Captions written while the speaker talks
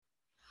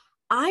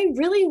I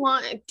really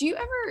want, do you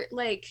ever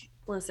like,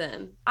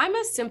 listen, I'm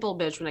a simple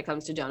bitch when it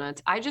comes to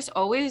donuts. I just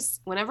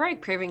always, whenever I'm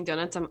craving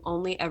donuts, I'm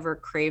only ever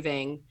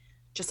craving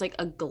just like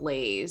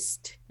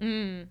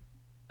Mm.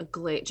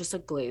 just a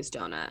glazed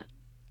donut.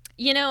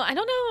 I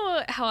don't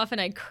know how often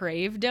I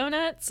crave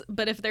donuts,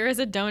 but if there is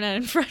a donut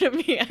in front of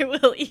me, I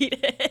will eat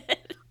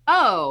it.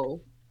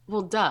 Oh,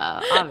 well,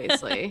 duh,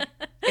 obviously.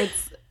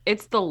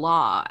 It's the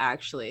law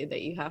actually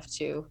that you have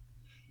to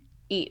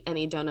eat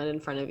any donut in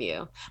front of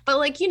you. But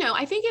like,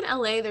 I think in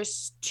LA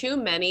there's too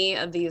many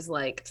of these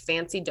like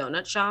fancy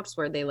donut shops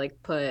where they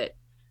like put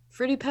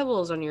fruity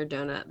pebbles on your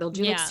donut. They'll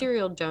do like Yeah.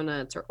 cereal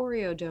donuts or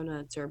Oreo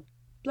donuts or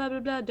blah blah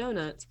blah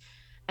donuts.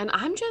 And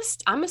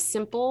I'm a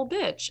simple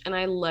bitch and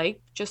I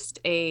like just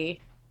a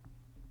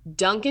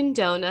Dunkin'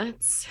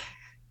 Donuts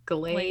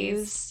Glazed.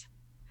 glaze.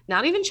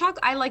 Not even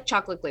chocolate. I like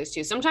chocolate glaze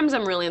too. Sometimes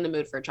I'm really in the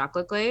mood for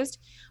chocolate glazed,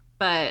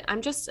 but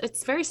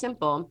it's very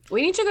simple.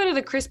 We need to go to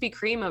the Krispy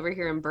Kreme over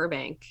here in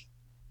Burbank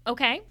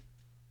Okay.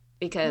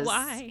 because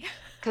Why?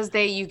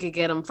 you could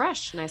get them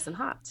fresh, nice and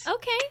hot.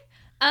 Okay.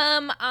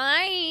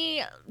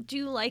 I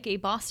do like a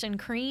Boston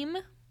cream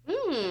with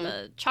Mm,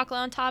 the chocolate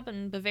on top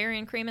and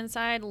Bavarian cream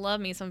inside.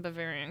 Love me some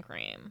Bavarian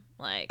cream.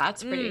 Like,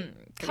 that's pretty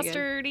good.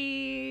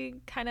 custardy,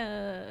 kind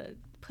of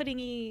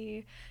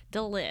puddingy,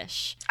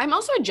 delish. I'm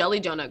also a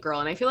jelly donut girl,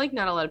 and I feel like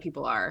not a lot of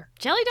people are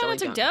Jelly jelly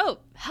donuts are donut.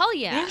 dope. Hell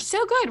They're yeah.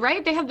 so good,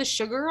 right? They have the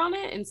sugar on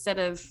it instead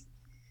of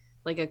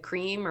like a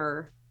cream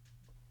or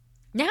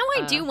Now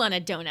I uh do want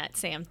a donut,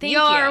 Sam. Thank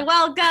You're you.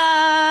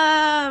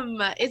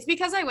 welcome. It's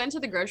because I went to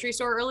the grocery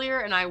store earlier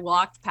and I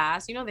walked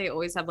past, they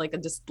always have like a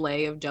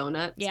display of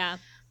donuts. Yeah,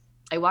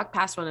 I walked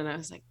past one and I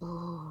was like,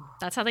 "Ooh,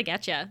 that's how they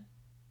get you.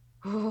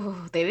 ooh,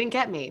 they didn't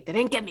get me. They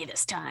didn't get me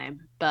this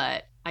time."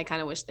 But I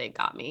kind of wish they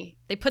got me.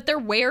 They put their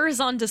wares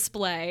on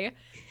display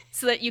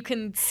so that you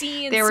can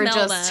see and They were smell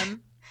just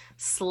them.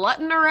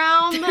 slutting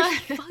around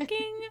They're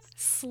fucking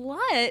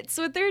sluts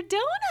with their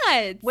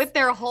donuts. with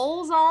their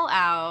holes all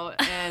out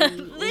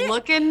and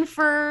looking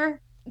for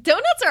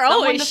Donuts are someone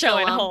always to fill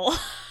showing them. whole.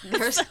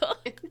 There's So,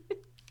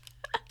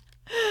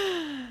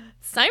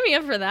 sign me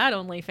up for that,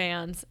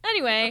 OnlyFans.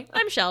 Anyway,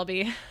 I'm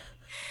Shelby.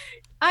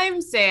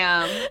 I'm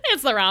Sam.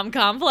 It's the Rom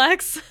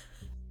Complex.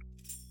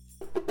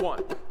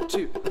 1,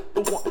 2,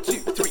 1, 2,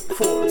 3,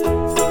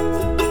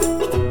 4.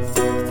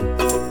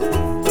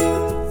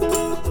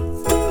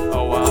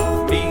 Oh,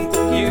 I'll meet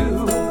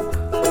you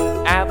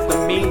at the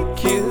meet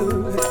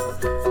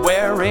cute,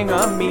 wearing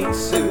a meat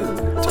suit.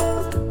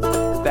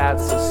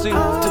 That's a suit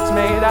that's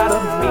made out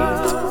of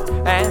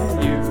meat,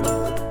 and you,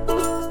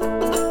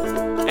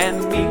 and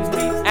me,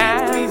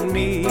 and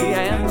me,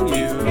 and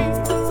you.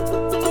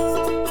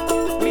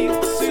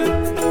 Meat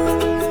suit.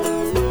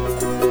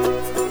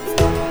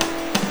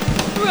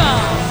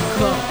 Rom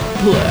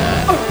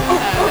Complex.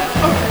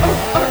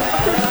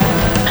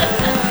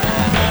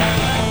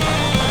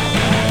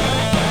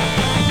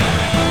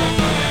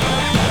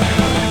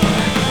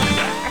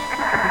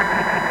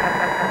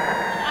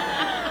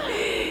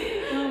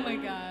 Oh my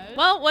god.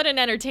 Well, what an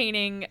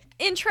entertaining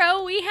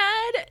intro we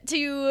had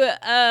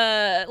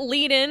to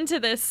lead into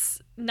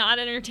this not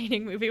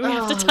entertaining movie we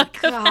have to talk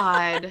about.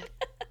 God.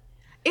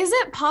 Is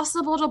it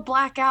possible to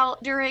black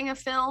out during a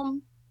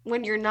film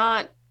when you're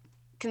not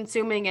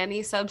consuming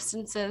any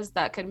substances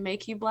that could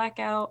make you black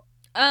out?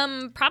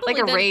 Probably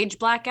Like a then rage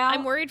blackout?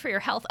 I'm worried for your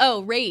health.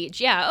 Oh, rage.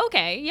 Yeah,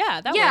 okay.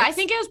 Yeah, that Yeah, works. I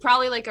think it was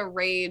probably like a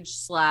rage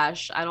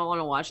slash I don't want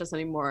to watch this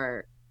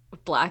anymore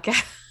blackout.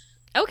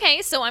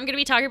 Okay, so I'm going to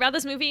be talking about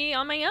this movie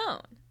on my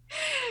own.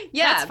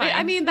 Yeah, That's but I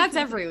fine. mean that's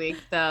every week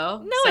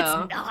though.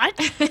 No,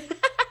 it's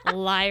not.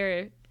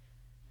 Liar.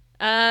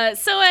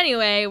 So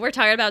anyway, we're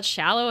talking about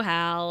Shallow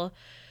Hal.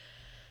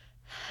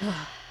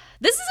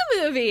 This is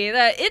a movie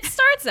that it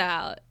starts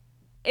out,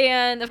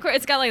 and of course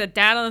it's got like the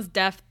dad on his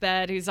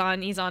deathbed he's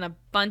on a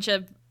bunch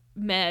of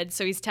meds,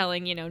 so he's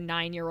telling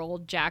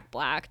 9-year-old Jack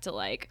Black to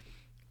like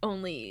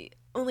only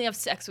have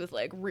sex with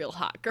like real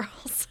hot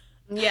girls.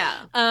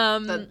 Yeah.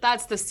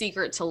 That's the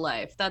secret to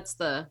life. That's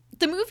the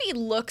movie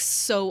looks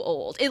so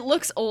old. It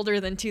looks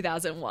older than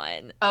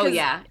 2001. Oh 'Cause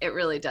yeah, it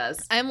really does.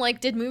 I'm like,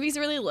 did movies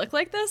really look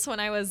like this when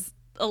I was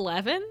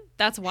 11?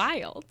 That's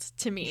wild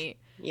to me.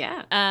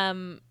 Yeah.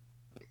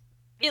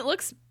 It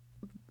looks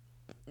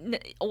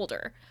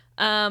older.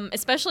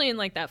 Especially in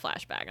like that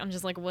flashback. I'm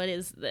just like, what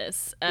is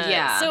this?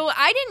 Yeah. So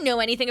I didn't know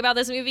anything about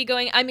this movie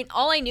I mean,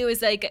 all I knew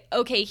is like,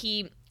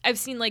 okay, I've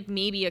seen like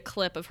maybe a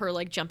clip of her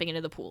like jumping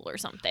into the pool or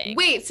something.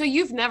 Wait, so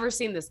you've never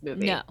seen this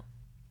movie? No.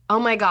 Oh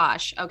my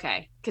gosh.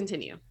 Okay,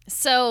 continue.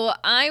 So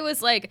I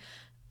was like,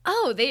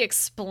 oh, they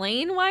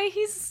explain why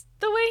he's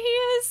the way he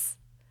is?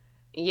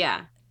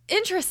 Yeah.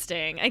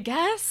 Interesting, I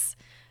guess.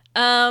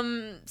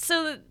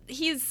 So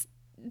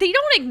they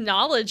don't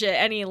acknowledge it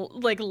any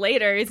like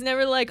later. It's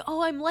never like,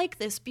 oh, I'm like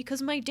this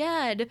because my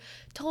dad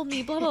told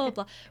me blah blah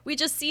blah. We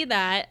just see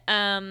that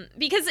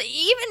because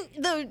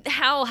even though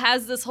Hal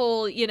has this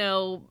whole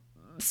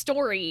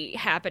story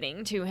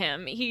happening to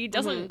him, he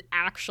doesn't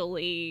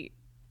actually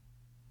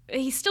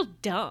he's still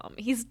dumb.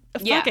 He's a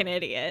Yeah. fucking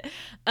idiot.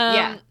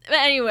 Yeah. But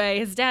anyway,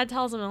 his dad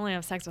tells him to only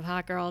have sex with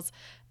hot girls.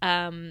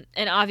 And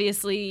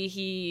obviously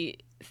he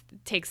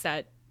takes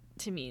that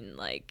to mean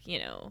like, you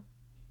know,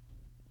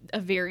 a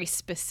very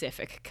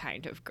specific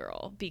kind of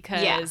girl,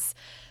 because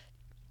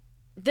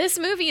this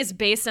movie is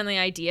based on the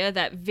idea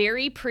that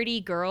very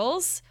pretty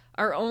girls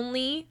are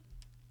only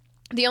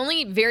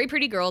very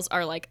pretty girls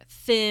are like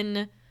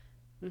thin,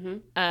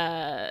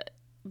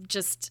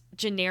 just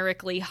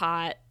generically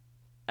hot,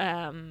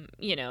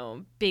 you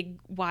know, big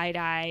wide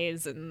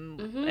eyes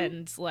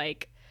and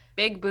like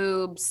Big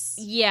boobs.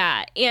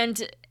 yeah,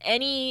 and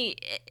any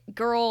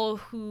girl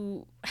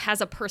who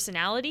has a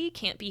personality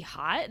can't be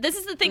hot. This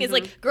is the thing, is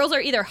like girls are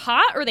either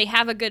hot or they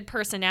have a good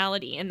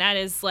personality, and that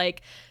is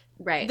like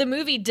Right. the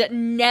movie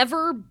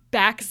never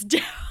backs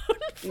down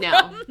from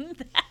that.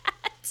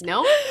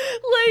 No.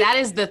 Like, That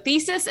is the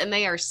thesis, and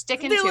they are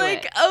sticking they're to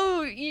like, it.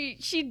 oh,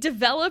 she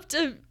developed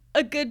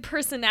a good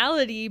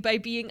personality by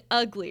being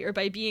ugly or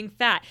by being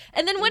fat.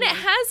 And then when it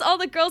has all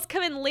the girls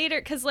come in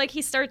later, because like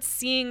he starts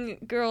seeing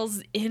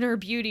girls' inner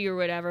beauty or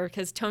whatever,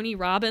 because Tony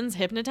Robbins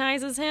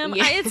hypnotizes him.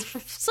 Yeah.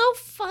 It's so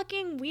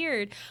fucking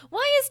weird.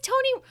 Why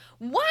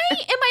am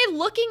I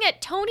looking at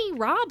Tony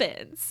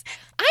Robbins?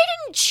 I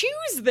didn't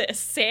choose this,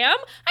 Sam.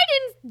 I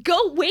didn't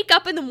go wake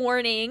up in the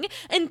morning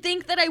and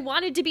think that I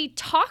wanted to be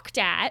talked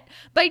at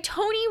by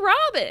Tony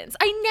Robbins.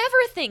 I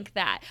never think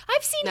that.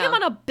 I've seen him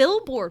on a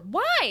billboard.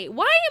 Why?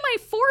 Why am I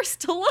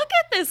forced to look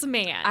at this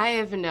man? I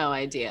have no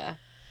idea.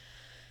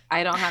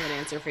 I don't have an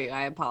answer for you.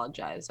 I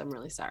apologize. I'm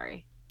really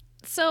sorry.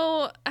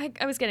 So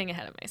I was getting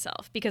ahead of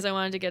myself because I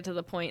wanted to get to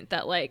the point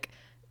that like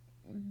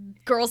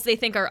girls they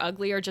think are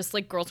ugly are just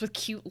like girls with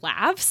cute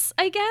laughs,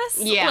 I guess.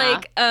 Yeah.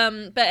 Like,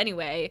 but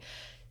anyway.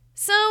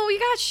 So we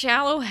got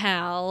Shallow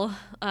Hal,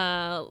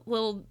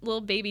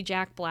 little baby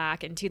Jack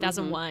Black in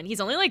 2001.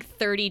 He's only like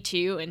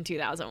 32 in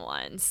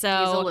 2001. So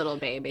He's a little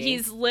baby.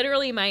 He's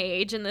literally my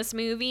age in this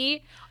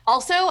movie.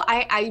 Also,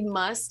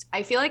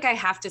 I feel like I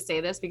have to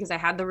say this because I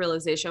had the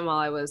realization while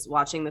I was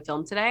watching the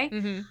film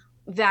today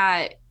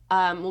that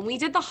when we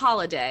did The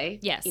Holiday,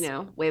 Yes. you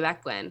know, way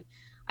back when,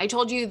 I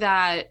told you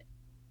that,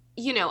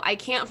 you know, I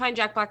can't find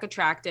Jack Black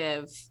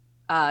attractive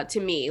to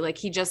me. Like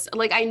he just,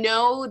 like, I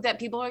know that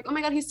people are like, oh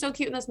my God, he's so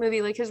cute in this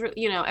movie. Like his,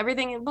 you know,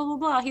 everything, blah, blah,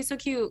 blah. He's so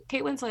cute.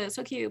 Kate Winslet is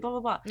so cute, blah, blah,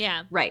 blah.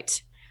 Yeah.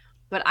 Right.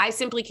 But I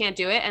simply can't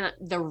do it. And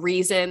the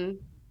reason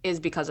is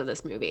because of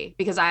this movie,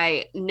 because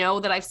I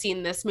know that I've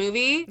seen this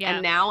movie. Yeah.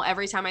 And now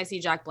every time I see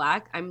Jack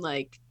Black, I'm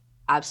like,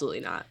 absolutely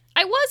not.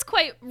 I was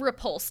quite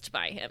repulsed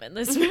by him in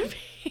this movie.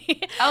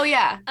 Oh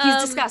yeah,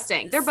 he's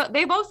disgusting.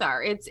 They both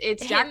are. It's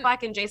Jack him-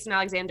 Black and Jason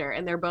Alexander,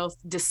 and they're both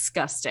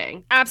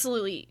disgusting.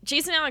 Absolutely.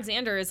 Jason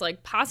Alexander is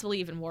like possibly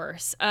even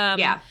worse.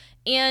 Yeah.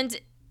 And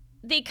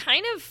they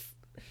kind of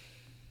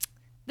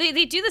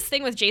they do this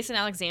thing with Jason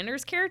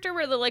Alexander's character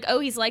where they're like, oh,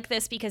 he's like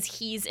this because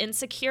he's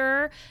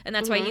insecure, and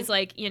that's why he's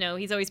like, you know,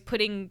 he's always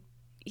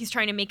he's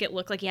trying to make it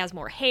look like he has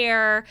more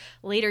hair.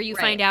 Later you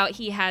find out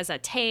he has a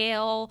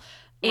tail.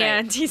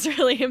 And he's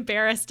really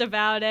embarrassed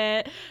about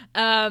it.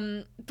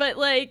 But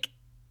like,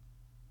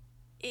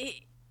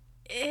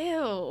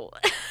 ew.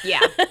 Yeah.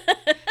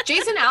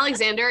 Jason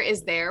Alexander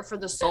is there for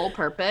the sole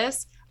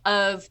purpose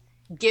of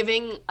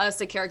giving us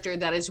a character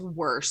that is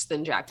worse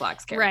than Jack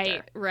Black's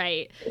character.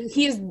 Right.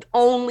 He is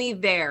only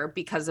there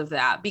because of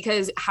that.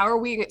 Because how are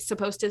we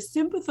supposed to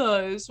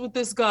sympathize with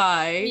this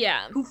guy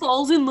who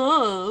falls in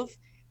love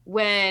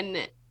when,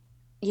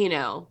 you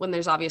know, when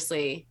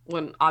obviously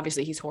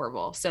he's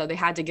horrible. So they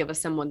had to give us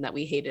someone that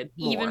we hated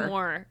more. Even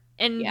more.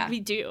 And we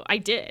do. I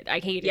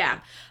hated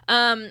him.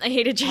 I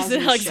hated As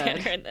Jason you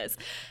Alexander should. in this.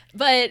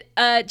 But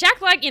Jack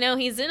Black, you know,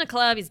 he's in a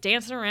club, he's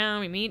dancing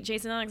around, we meet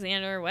Jason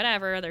Alexander,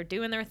 whatever, they're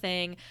doing their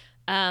thing.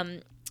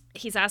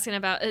 He's asking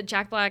about,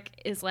 Jack Black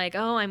is like,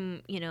 oh,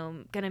 I'm, you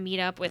know, gonna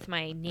meet up with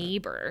my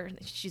neighbor.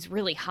 She's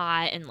really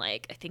hot and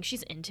like, I think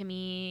she's into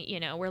me, you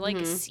know, we're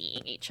like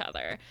seeing each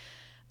other.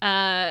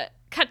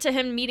 Cut to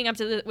him meeting up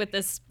with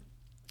this,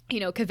 you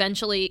know,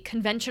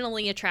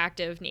 conventionally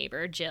attractive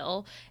neighbor,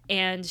 Jill,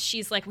 and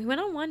she's like, we went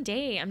on one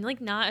date. I'm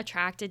like not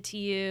attracted to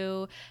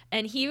you.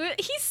 And he says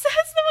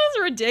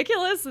the most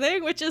ridiculous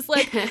thing, which is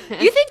like, you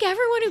think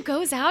everyone who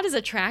goes out is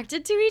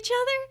attracted to each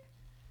other?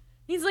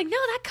 He's like, no,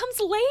 that comes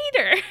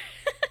later.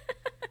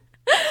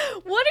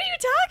 What are you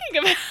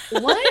talking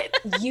about?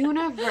 What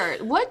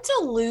universe, what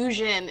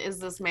delusion is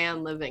this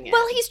man living in?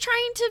 Well, he's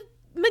trying to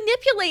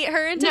manipulate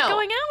her into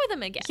going out with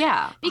him again.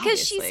 Yeah. Because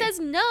obviously. she says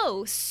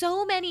no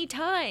so many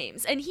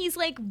times. And he's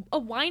like a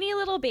whiny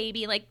little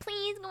baby, like,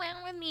 please go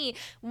out with me.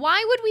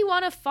 Why would we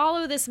want to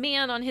follow this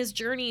man on his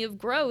journey of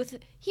growth?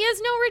 He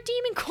has no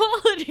redeeming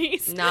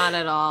qualities. Not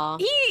at all.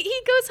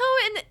 He goes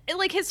home and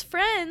like his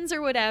friends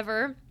or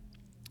whatever,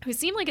 who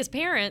seem like his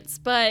parents,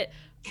 but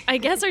I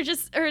guess are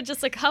just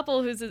a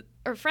couple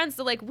are friends.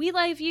 They're like, we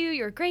love you.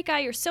 You're a great guy.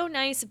 You're so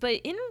nice. But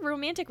in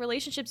romantic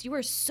relationships, you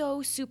are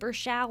so super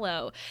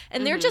shallow.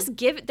 And they're just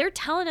they're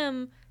telling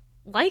him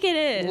like it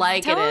is.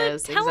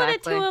 Telling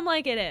it to him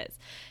like it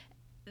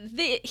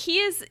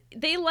is.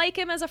 They like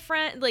him as a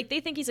friend. Like they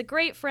think he's a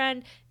great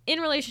friend. in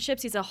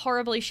relationships, he's a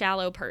horribly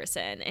shallow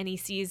person, and he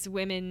sees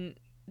women's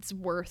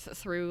worth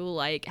through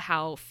like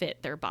how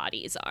fit their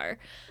bodies are.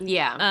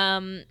 Yeah.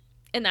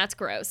 And that's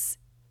gross.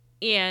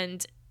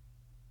 And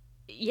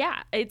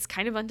yeah, it's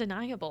kind of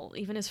undeniable.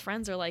 Even his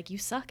friends are like, you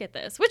suck at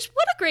this. Which,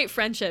 what a great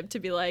friendship to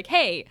be like,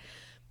 hey,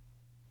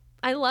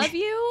 I love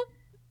you,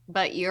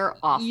 but you're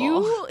awful.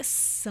 You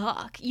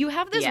suck. You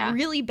have this Yeah.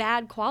 really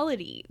bad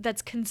quality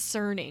that's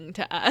concerning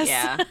to us.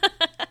 Yeah.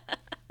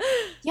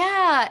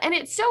 Yeah, and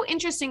it's so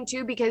interesting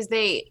too because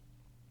they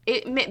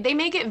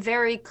make it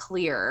very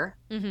clear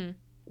Mm-hmm.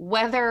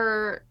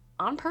 whether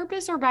on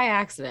purpose or by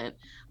accident,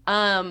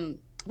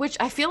 which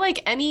I feel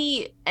like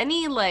any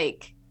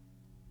like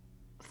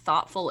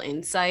thoughtful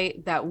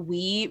insight that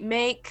we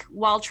make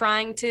while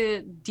trying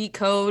to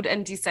decode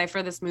and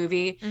decipher this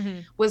movie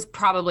Mm-hmm. was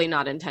probably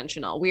not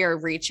intentional. We are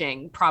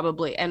reaching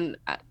probably, and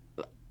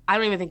I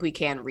don't even think we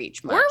can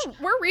reach much.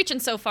 We're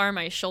reaching so far,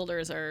 my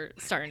shoulders are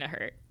starting to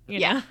hurt. You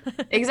know?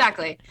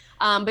 Exactly.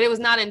 But it was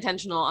not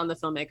intentional on the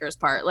filmmaker's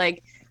part.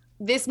 Like,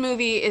 this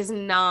movie is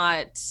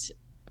not,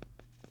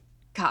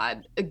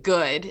 God,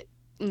 good,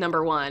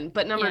 number one.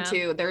 But number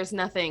two, there's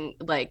nothing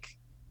like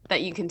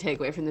that you can take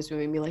away from this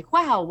movie and be like,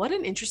 wow, what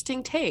an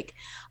interesting take.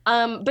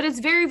 But it's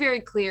very,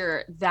 very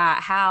clear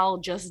that Hal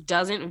just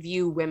doesn't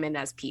view women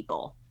as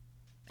people.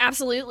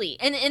 Absolutely.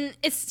 And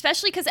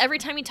especially because every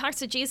time he talks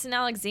to Jason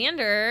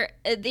Alexander,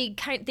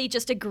 they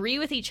just agree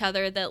with each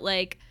other that,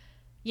 like,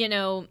 you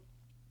know,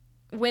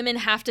 women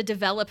have to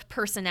develop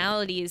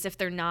personalities if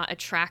they're not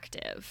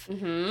attractive.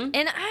 Mm-hmm.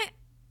 And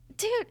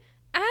dude,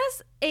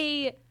 as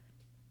a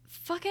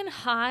fucking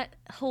hot,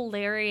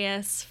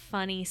 hilarious,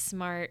 funny,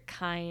 smart,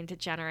 kind,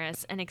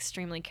 generous, and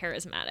extremely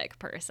charismatic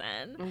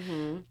person,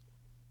 Mm-hmm.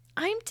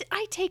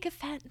 I take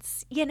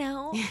offense, you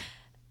know?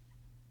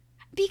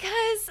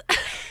 Because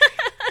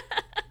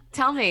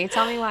Tell me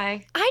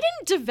why. I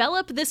didn't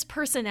develop this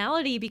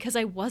personality because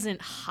I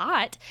wasn't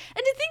hot.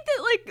 And to think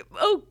that, like,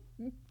 oh,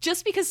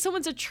 just because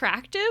someone's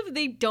attractive,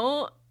 they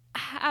don't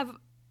have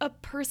a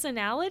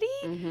personality?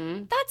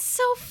 Mm-hmm. That's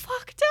so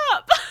fucked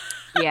up.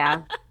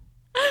 Yeah.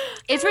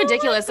 It's I love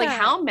ridiculous. Like, that.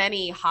 how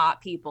many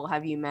hot people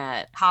have you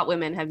met? Hot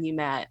women have you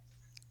met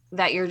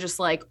that you're just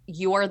like,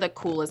 you're the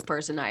coolest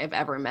person I have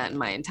ever met in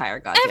my entire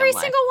goddamn Every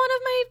life. single one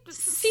of my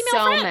female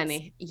So friends.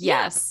 many.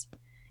 Yes.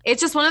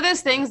 It's just one of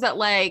those things that,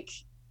 like,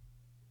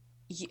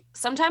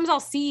 sometimes I'll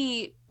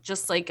see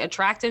just like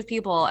attractive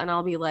people and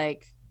I'll be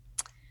like,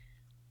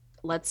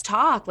 let's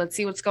talk, let's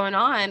see what's going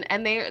on.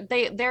 And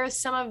they're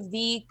some of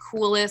the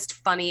coolest,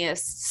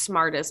 funniest,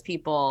 smartest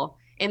people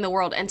in the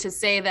world. And to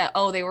say that,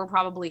 oh, they were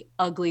probably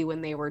ugly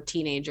when they were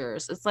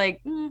teenagers, it's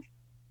like,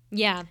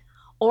 Yeah.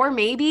 or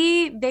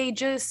maybe they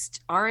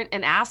just aren't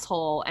an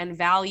asshole and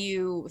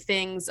value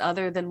things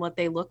other than what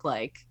they look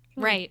like.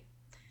 Right.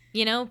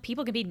 You know,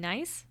 people can be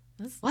nice.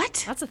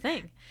 What? That's a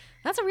thing.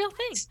 That's a real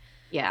thing.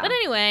 Yeah. But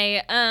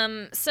anyway,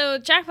 so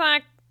Jack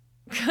Black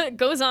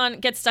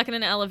gets stuck in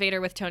an elevator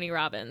with Tony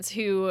Robbins,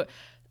 who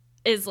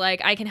is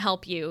like, I can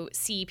help you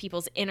see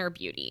people's inner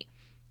beauty.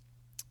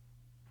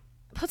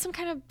 Put some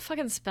kind of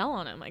fucking spell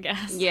on him, I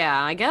guess.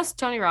 Yeah, I guess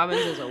Tony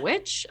Robbins is a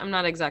witch. I'm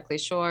not exactly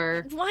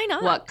sure Why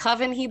not? what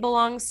coven he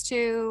belongs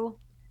to,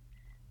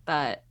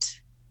 but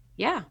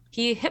yeah,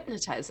 he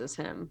hypnotizes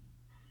him.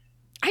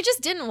 I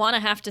just didn't want to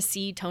have to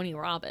see Tony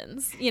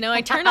Robbins. You know,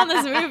 I turned on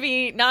this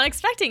movie not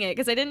expecting it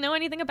because I didn't know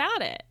anything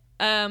about it.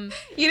 You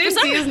didn't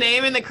see his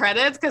name in the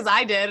credits? Because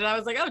I did, and I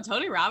was like, oh,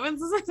 Tony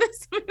Robbins is in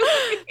this movie.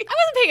 I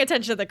wasn't paying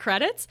attention to the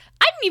credits.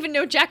 I didn't even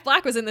know Jack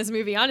Black was in this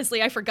movie.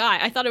 Honestly, I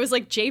forgot. I thought it was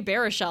like Jay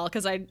Baruchel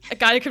because I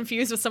got it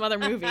confused with some other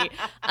movie.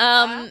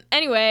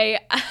 Anyway.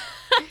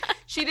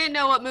 She didn't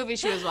know what movie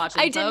she was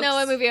watching. I didn't know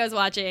what folks. movie I was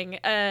watching,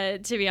 to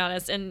be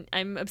honest, and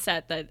I'm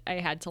upset that I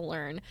had to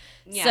learn.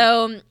 Yeah.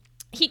 So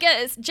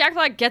Jack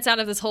Black gets out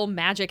of this whole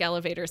magic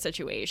elevator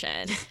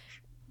situation.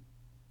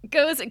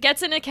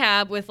 Gets in a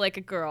cab with like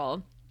a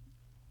girl,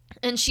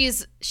 and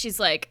she's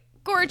like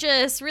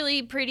gorgeous,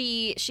 really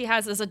pretty. She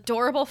has this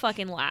adorable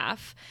fucking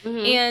laugh,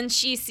 and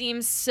she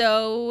seems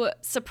so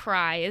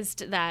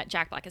surprised that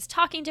Jack Black is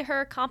talking to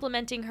her,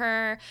 complimenting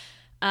her.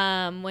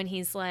 When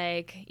he's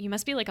like, you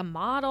must be like a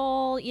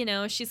model, you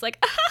know, she's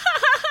like,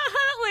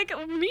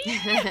 like me,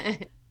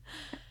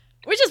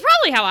 which is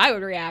probably how I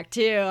would react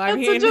too. I That's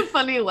mean, such a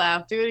funny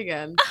laugh. Do it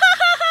again.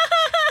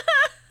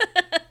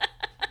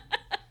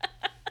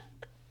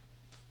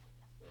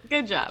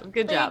 Good job.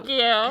 Good job.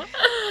 Thank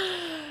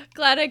you.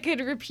 Glad I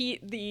could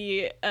repeat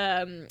the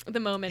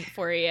moment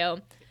for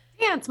you.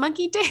 Dance,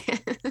 monkey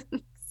dance.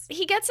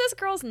 He gets this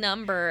girl's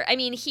number. I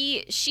mean,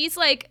 she's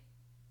like,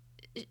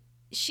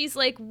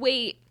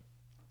 wait,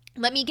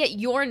 let me get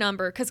your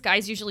number, because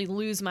guys usually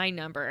lose my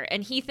number,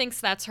 and he thinks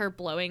that's her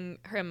blowing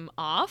him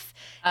off,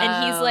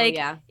 and he's like,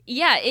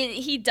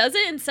 he does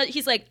it, and so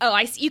he's like, oh,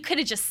 you could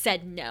have just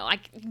said no,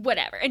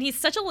 whatever, and he's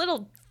such a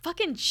little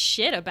fucking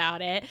shit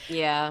about it.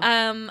 Yeah.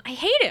 I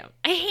hate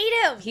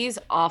him. He's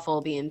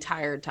awful the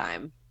entire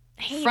time,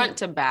 Hate front him.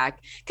 to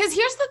back. Because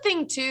here's the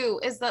thing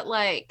too, is that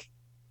like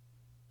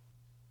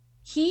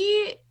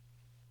he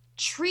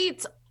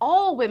treats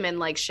all women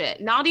like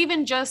shit, not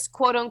even just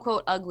quote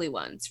unquote ugly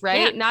ones,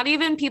 right? Yeah. Not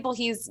even people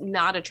he's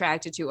not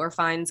attracted to or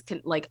finds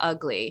like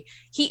ugly.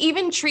 He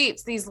even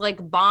treats these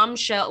like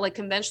bombshell, like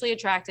conventionally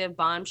attractive,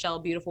 bombshell,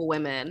 beautiful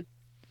women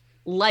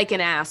like an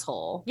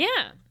asshole.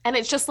 Yeah. And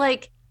it's just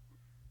like,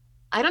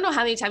 I don't know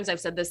how many times I've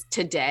said this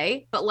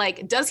today, but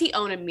like, does he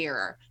own a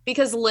mirror?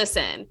 Because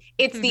listen,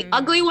 it's the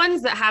ugly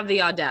ones that have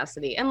the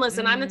audacity. And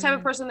listen, I'm the type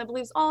of person that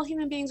believes all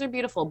human beings are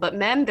beautiful, but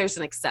men, there's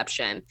an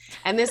exception.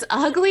 And this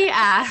ugly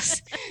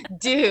ass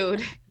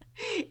dude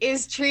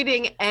is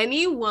treating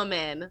any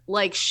woman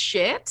like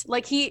shit.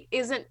 Like he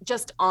isn't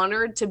just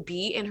honored to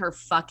be in her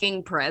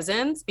fucking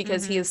presence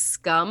because he is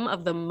scum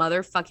of the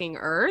motherfucking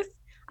earth.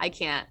 I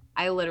can't.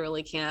 I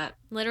literally can't.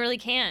 Literally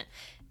can't.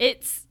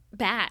 It's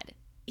bad.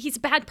 He's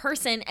a bad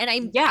person, and I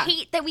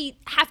hate that we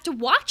have to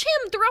watch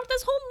him throughout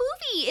this whole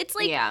movie. It's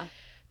like,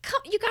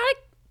 come, you gotta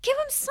give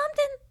him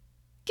something.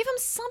 Give him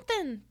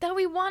something that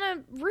we want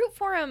to root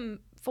for him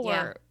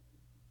for.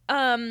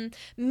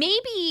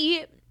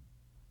 Maybe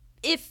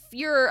if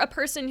you're a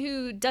person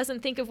who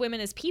doesn't think of women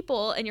as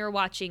people and you're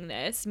watching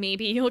this,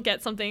 maybe you'll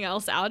get something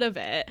else out of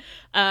it.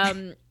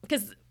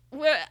 Because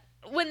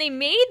when they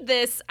made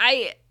this,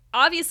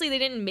 obviously they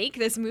didn't make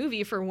this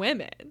movie for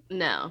women.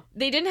 No.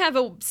 They didn't have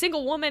a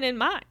single woman in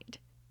mind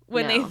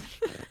when they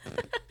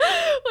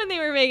when they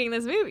were making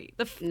this movie.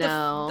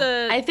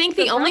 I think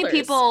the only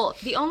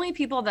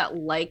people that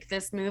like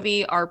this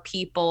movie are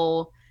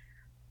people,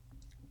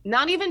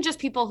 not even just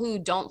people who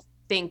don't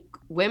think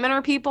women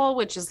are people,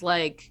 which is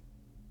like,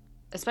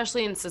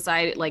 especially in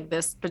society, like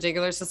this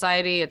particular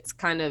society, it's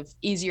kind of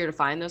easier to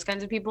find those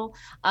kinds of people.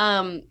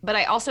 But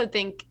I also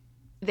think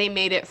they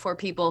made it for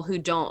people who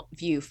don't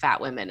view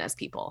fat women as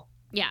people.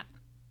 Yeah.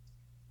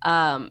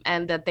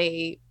 And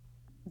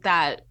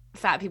that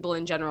fat people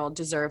in general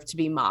deserve to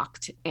be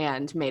mocked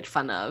and made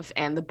fun of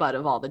and the butt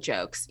of all the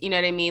jokes. You know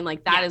what I mean?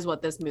 Like that is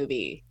what this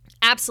movie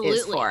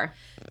is for.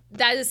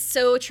 That is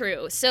so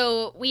true.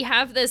 So we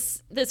have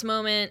this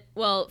moment.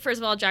 Well, first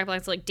of all, Jack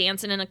Black's like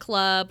dancing in a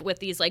club with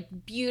these like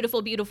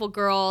beautiful, beautiful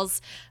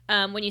girls.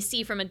 When you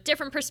see from a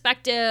different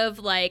perspective,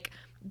 like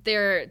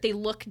they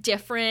look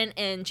different,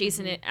 and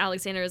Jason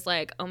Alexander is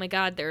like, oh my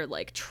god, they're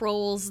like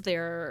trolls,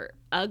 they're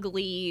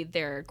ugly,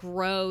 they're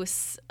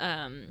gross.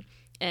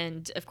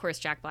 And of course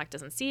Jack Black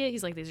doesn't see it.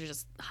 He's like, these are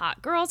just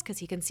hot girls, because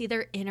he can see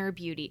their inner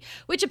beauty,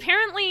 which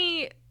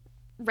apparently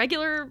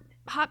regular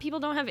hot people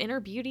don't have inner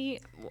beauty.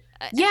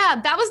 Yeah,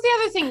 that was the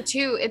other thing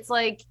too. It's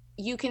like,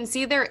 you can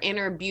see their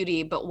inner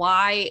beauty, but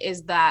why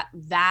is that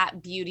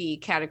beauty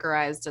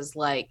categorized as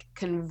like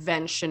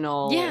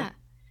conventional,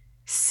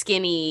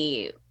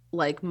 skinny,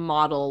 like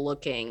model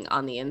looking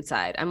on the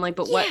inside? I'm like,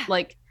 but what,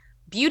 like,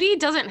 beauty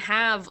doesn't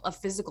have a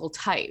physical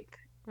type,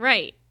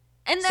 right?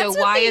 And that's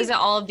so why is it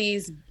all of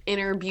these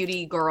inner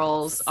beauty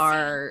girls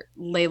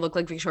they look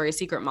like Victoria's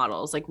Secret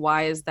models? Like,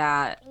 why is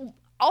that?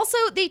 Also,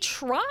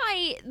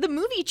 the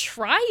movie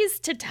tries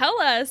to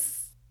tell us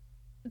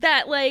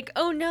that, like,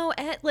 oh no,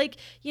 like,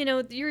 you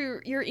know,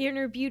 your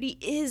inner beauty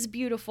is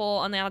beautiful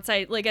on the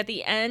outside, like at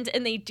the end,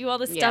 and they do all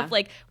this stuff,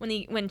 like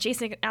when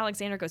Jason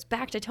Alexander goes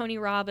back to Tony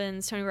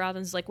Robbins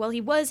is like, well, he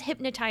was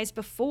hypnotized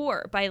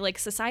before by like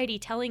society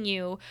telling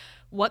you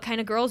what kind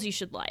of girls you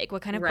should like,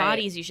 what kind of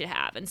bodies you should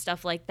have, and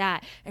stuff like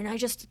that. And I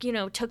just, you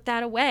know, took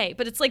that away.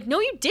 But it's like, no,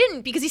 you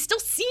didn't, because he's still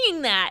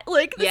seeing that.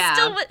 Like,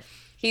 still what.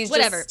 He's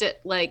whatever. Just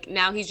like,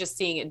 now he's just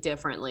seeing it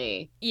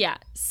differently. Yeah.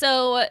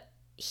 So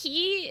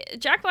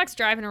Jack Black's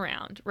driving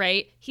around,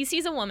 right? He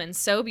sees a woman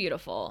so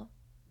beautiful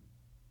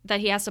that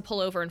he has to pull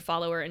over and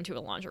follow her into a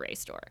lingerie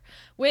store,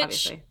 which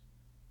obviously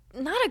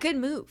not a good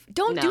move.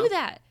 Don't do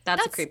that.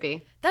 That's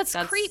creepy. That's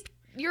creep.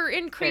 You're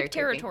in creep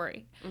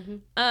territory.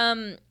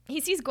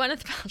 He sees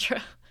Gwyneth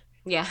Paltrow.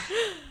 Yeah.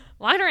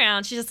 Walking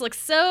around. She just looks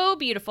so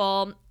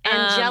beautiful.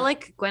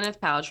 Angelic Gwyneth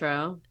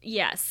Paltrow.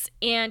 Yes.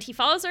 And he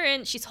follows her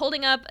in. She's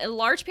holding up a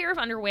large pair of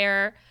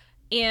underwear,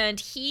 and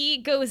he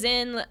goes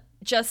in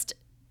just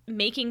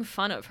making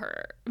fun of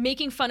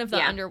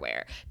the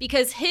underwear,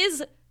 because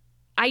his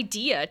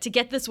idea to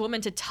get this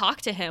woman to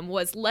talk to him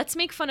was, let's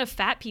make fun of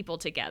fat people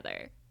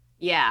together.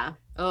 Yeah.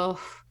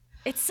 Oh,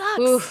 it sucks.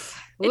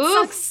 Oof. It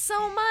sucks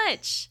so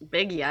much.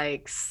 Big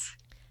yikes.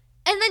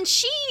 And then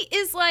she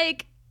is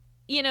like,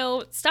 you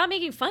know, stop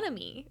making fun of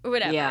me or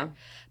whatever. Yeah.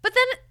 But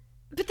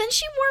then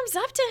she warms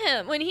up to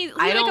him when he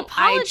like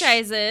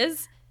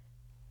apologizes.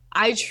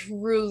 I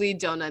truly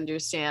don't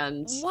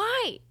understand.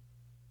 Why?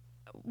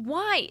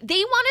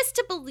 They want us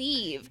to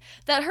believe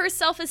that her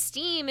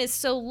self-esteem is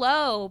so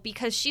low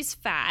because she's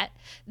fat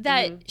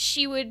that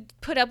she would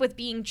put up with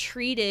being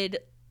treated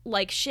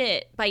like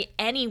shit by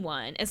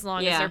anyone as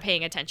long as they're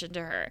paying attention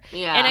to her.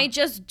 Yeah. And I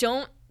just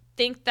don't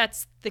think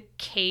that's the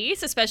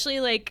case,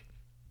 especially like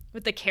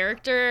with the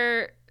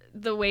character,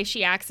 the way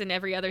she acts in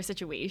every other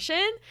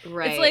situation.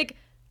 Right. It's like,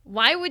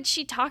 why would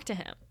she talk to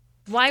him?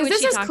 Why would she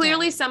talk to him? This is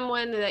clearly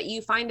someone that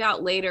you find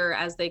out later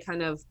as they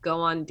kind of go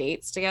on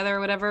dates together or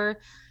whatever,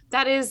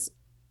 that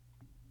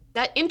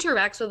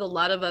interacts with a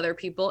lot of other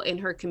people in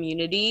her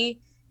community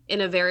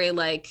in a very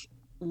like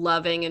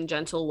loving and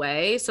gentle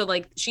way. So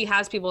like she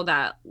has people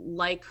that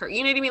like her,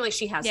 you know what I mean? Like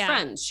she has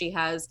friends, she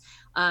has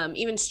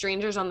even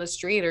strangers on the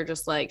street are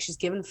just like, she's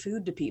giving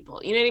food to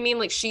people, you know what I mean?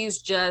 Like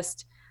she's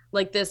just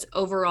like this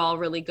overall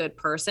really good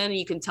person.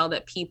 You can tell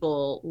that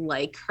people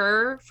like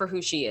her for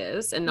who she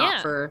is and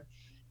not for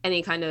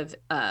any kind of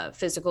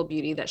physical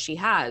beauty that she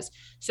has.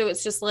 So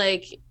it's just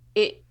like,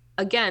 it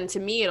again, to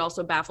me, it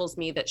also baffles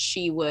me that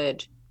she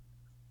would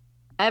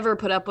ever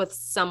put up with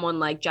someone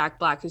like Jack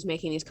Black who's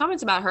making these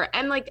comments about her.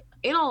 And like,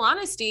 in all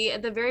honesty,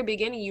 at the very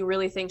beginning, you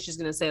really think she's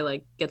gonna say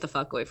like, get the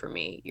fuck away from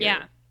me.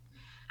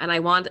 And I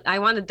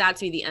wanted that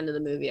to be the end of the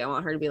movie. I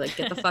want her to be like,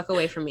 get the fuck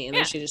away from me. And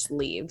then she just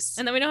leaves.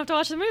 And then we don't have to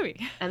watch the movie.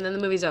 And then the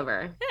movie's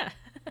over. Yeah.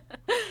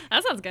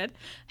 That sounds good.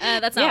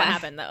 That's not what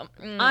happened though.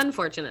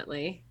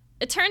 Unfortunately.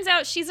 It turns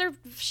out she's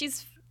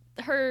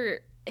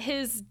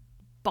his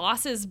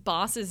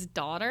boss's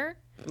daughter.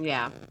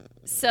 Yeah.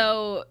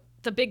 So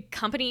the big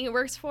company he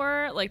works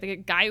for, like the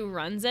guy who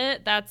runs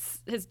it,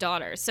 that's his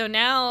daughter. So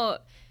now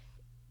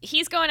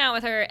he's going out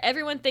with her.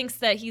 Everyone thinks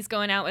that he's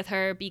going out with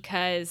her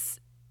because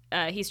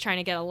he's trying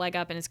to get a leg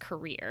up in his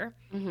career,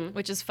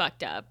 which is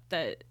fucked up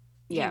that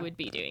he would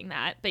be doing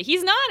that. But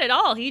he's not at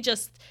all. He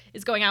just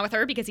is going out with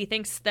her because he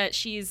thinks that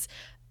she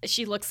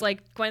looks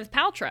like Gwyneth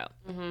Paltrow.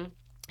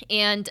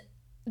 And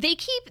they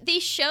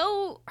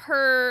show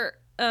her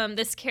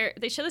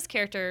they show this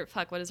character,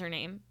 fuck, what is her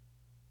name?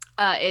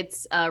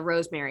 It's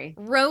Rosemary.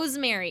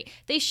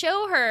 They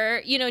show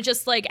her, you know,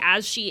 just like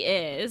as she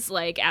is,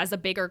 like as a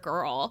bigger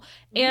girl.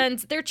 And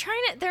they're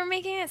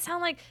making it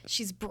sound like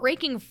she's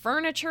breaking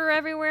furniture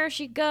everywhere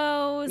she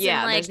goes.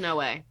 Yeah, and like, there's no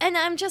way. And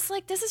I'm just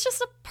like, this is just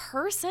a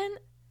person.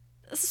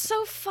 This is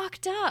so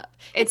fucked up.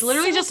 It's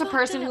literally so just a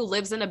person who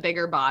lives in a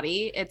bigger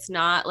body. It's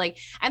not like,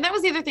 and that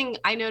was the other thing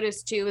I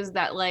noticed too, is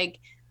that like,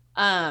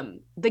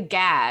 the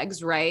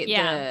gags, right?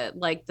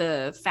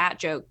 The fat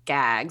joke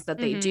gags that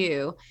they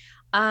do,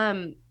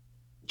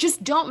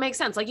 just don't make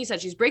sense. Like you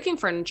said, she's breaking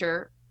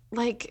furniture,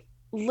 like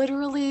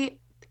literally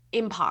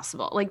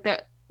impossible. Like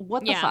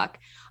what the fuck?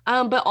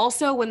 But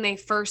also when they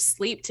first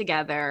sleep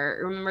together,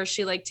 remember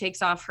she like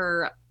takes off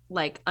her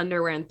like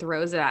underwear and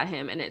throws it at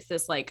him, and it's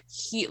this like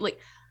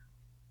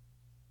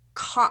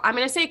I'm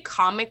gonna say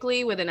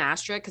comically with an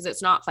asterisk because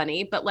it's not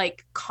funny, but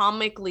like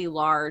comically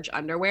large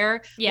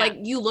underwear. Like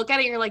you look at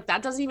it and you're like,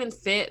 that doesn't even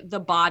fit the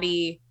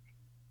body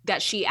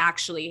that she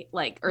actually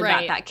like, or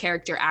that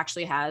character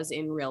actually has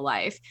in real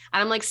life.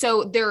 And I'm like,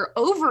 so they're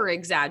over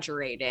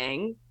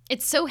exaggerating.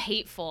 It's so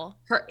hateful.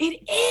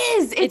 It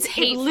is. It's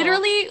hateful.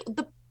 Literally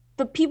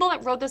the people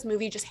that wrote this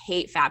movie just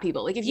hate fat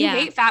people. Like if you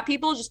hate fat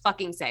people, just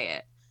fucking say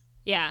it.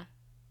 Yeah.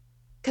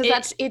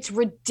 Because it's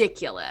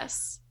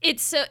ridiculous.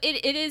 It's so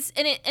it is,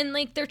 and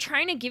like they're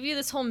trying to give you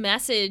this whole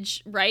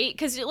message, right?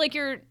 Because like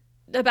you're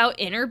about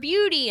inner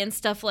beauty and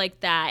stuff like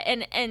that,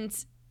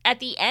 and at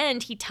the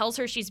end he tells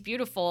her she's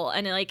beautiful,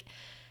 and like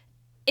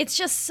it's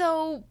just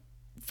so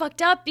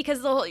fucked up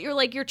because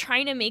you're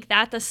trying to make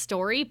that the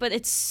story, but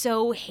it's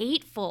so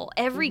hateful.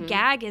 Every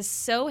gag is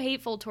so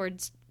hateful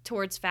towards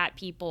fat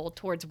people,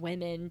 towards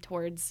women,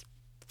 towards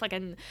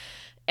fucking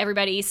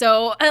everybody.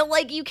 So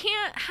like you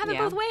can't have it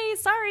both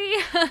ways. Sorry.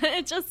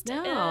 It just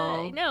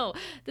no,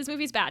 this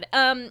movie's bad.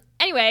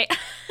 Anyway.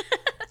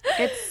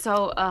 It's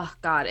so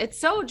God, it's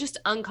so just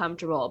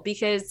uncomfortable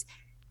because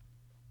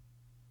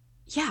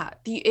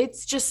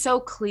it's just so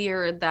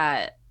clear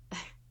that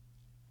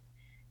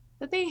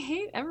they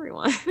hate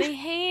everyone. They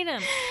hate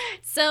him.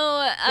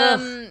 So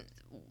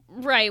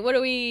right, what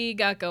do we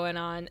got going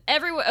on?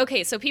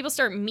 Okay, so people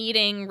start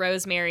meeting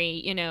Rosemary,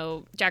 you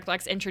know, Jack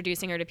Black's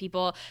introducing her to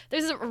people.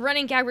 There's a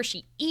running gag where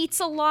she eats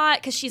a lot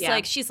because she's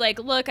like,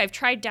 look, I've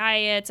tried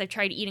diets, I've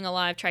tried eating a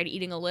lot, I've tried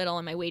eating a little,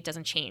 and my weight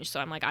doesn't change. So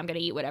I'm like, I'm gonna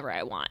eat whatever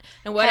I want.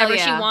 And whatever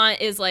she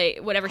wants is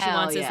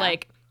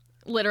like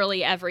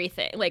literally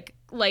everything. Like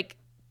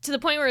to the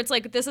point where it's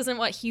like, this isn't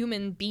what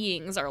human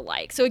beings are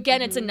like. So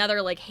again, it's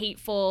another like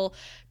hateful,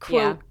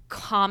 quote,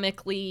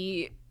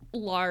 comically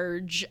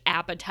large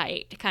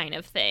appetite kind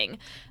of thing.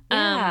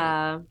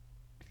 And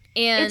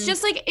it's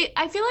just like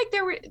I feel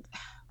like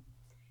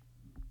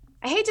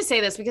I hate to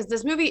say this because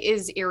this movie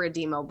is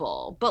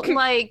irredeemable, but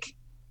like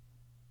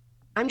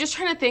I'm just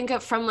trying to think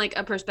of from like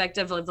a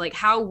perspective of like,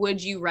 how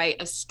would you write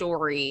a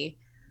story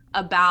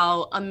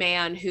about a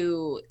man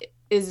who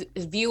his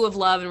view of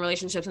love and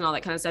relationships and all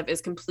that kind of stuff is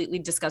completely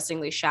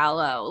disgustingly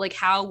shallow? Like,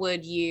 how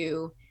would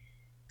you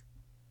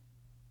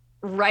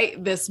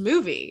write this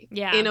movie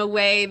in a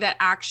way that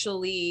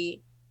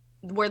actually,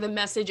 where the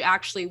message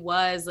actually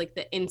was like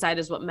the inside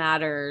is what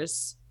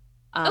matters?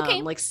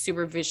 Like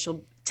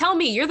superficial. Tell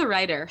me, you're the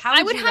writer. How would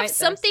I would you have write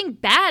something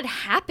bad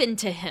happen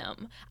to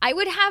him.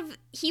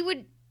 He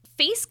would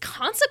face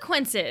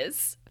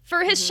consequences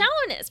for his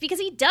shallowness because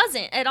he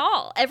doesn't at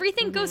all.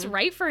 Everything goes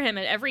right for him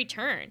at every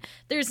turn.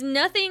 There's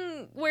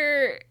nothing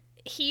where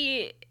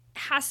he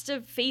has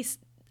to face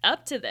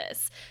up to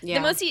this. The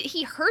most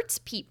he hurts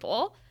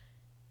people.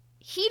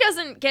 He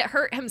doesn't get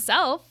hurt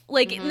himself.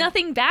 Like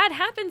nothing bad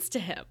happens to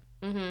him,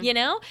 you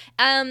know?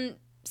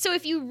 So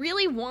if you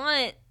really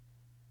want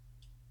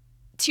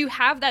to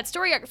have that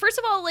story arc. First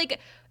of all, like,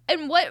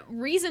 and what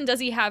reason does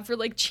he have for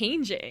like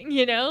changing,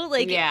 you know?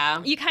 Like,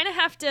 Yeah. you kind of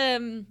have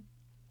to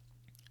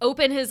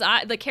open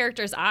the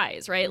character's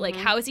eyes, right? Like,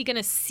 how is he going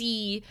to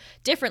see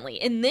differently?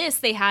 In this,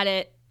 they had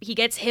it, he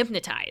gets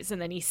hypnotized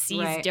and then he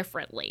sees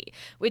differently,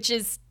 which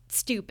is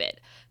stupid.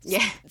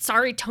 Yeah.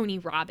 Sorry, Tony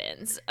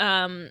Robbins.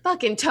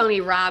 Fucking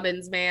Tony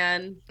Robbins,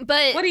 man.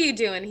 But what are you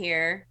doing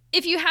here?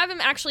 If you have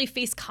him actually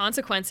face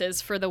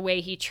consequences for the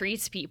way he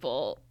treats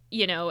people,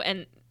 you know,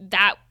 and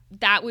that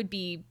would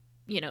be,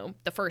 you know,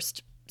 the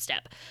first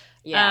step.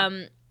 Yeah.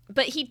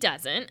 But he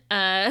doesn't.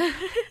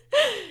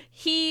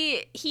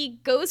 He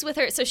goes with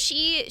her. So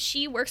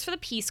she works for the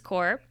Peace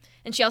Corps,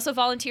 and she also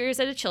volunteers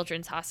at a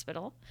children's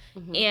hospital,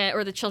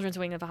 or the children's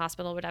wing of a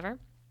hospital, whatever.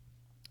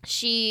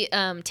 She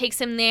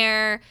takes him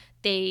there.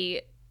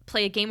 They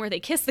play a game where they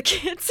kiss the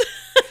kids.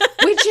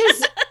 Which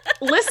is,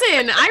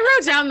 listen, I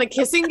wrote down the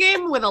kissing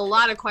game with a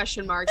lot of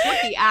question marks.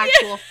 What the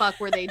actual fuck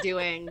were they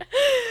doing?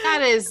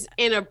 That is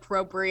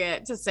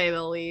inappropriate, to say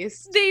the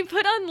least. They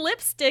put on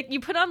lipstick. You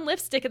put on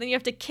lipstick, and then you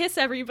have to kiss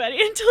everybody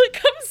until it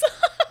comes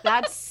off.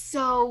 That's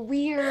so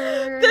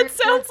weird. That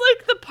sounds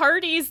like the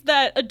parties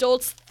that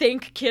adults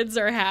think kids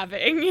are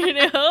having, you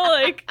know?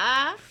 Like,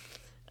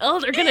 oh,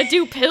 they're going to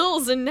do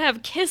pills and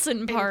have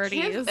kissing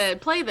parties.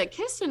 Play the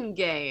kissing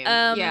game.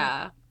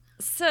 Yeah.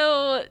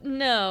 So,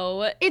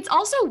 no. It's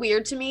also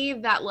weird to me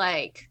that,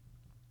 like,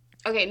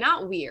 okay,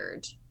 not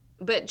weird,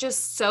 but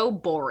just so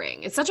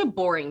boring. It's such a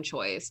boring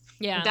choice.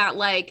 Yeah. That,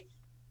 like,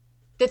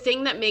 the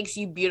thing that makes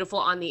you beautiful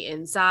on the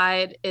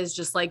inside is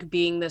just, like,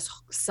 being this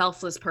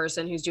selfless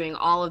person who's doing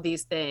all of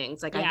these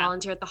things. Like, I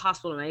volunteer at the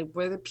hospital, and I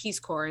wear the Peace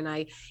Corps, and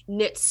I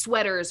knit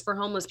sweaters for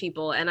homeless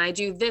people, and I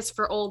do this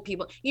for old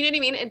people. You know what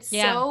I mean? It's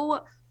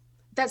so...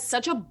 That's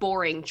such a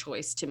boring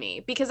choice to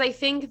me, because I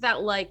think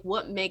that, like,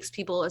 what makes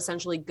people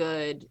essentially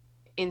good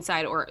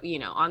inside, or, you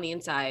know, on the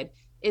inside,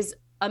 is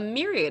a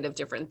myriad of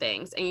different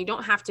things. And you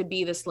don't have to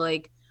be this,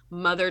 like,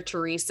 Mother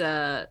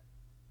Teresa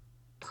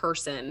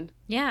person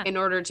in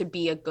order to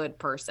be a good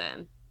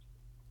person.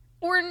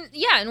 Or,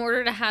 in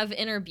order to have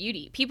inner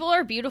beauty. People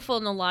are beautiful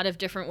in a lot of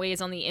different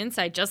ways on the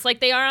inside, just like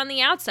they are on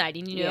the outside.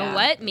 And you know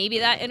what? Maybe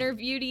that inner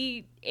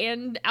beauty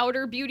and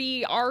outer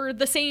beauty are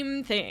the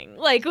same thing.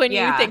 Like, when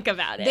you think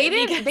about it. They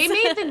made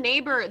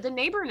the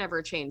neighbor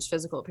never changed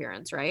physical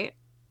appearance, right?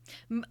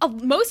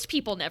 Most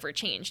people never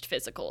changed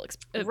physical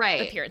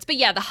appearance. But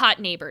yeah, the hot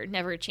neighbor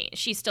never changed.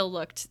 She still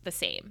looked the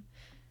same.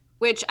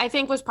 Which I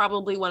think was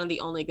probably one of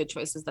the only good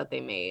choices that they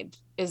made,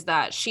 is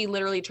that she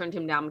literally turned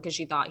him down because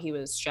she thought he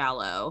was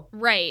shallow.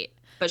 Right.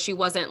 But she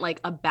wasn't,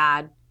 like,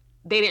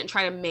 they didn't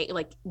try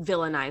to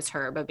villainize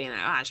her, but being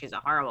like, she's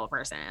a horrible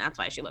person, and that's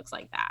why she looks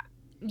like that.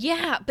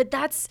 Yeah, but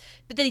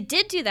they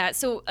did do that.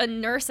 So a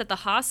nurse at the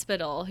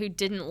hospital who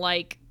didn't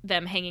like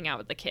them hanging out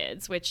with the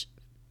kids, which...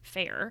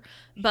 fair,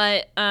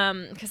 but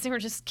because they were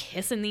just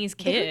kissing these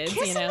kids,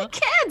 kissing you know, the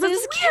kids.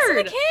 That's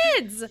weird.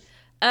 Kissing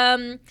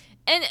the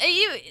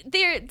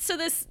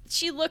kids.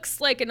 She looks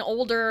like an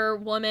older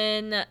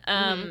woman,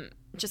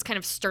 just kind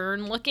of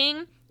stern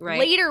looking. Right.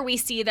 Later, we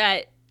see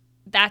that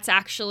that's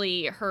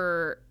actually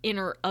her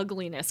inner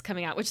ugliness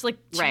coming out, which, like,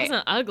 she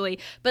wasn't ugly,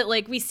 but,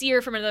 like, we see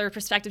her from another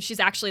perspective. She's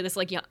actually this,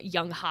 like,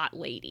 young hot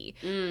lady.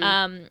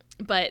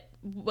 But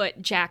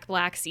what Jack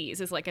Black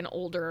sees is, like, an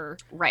older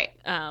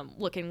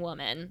looking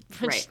woman,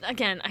 which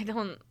again,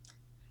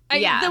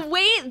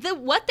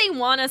 what they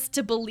want us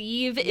to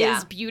believe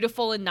is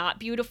beautiful and not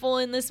beautiful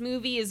in this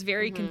movie is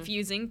very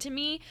confusing to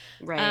me.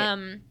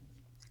 Right.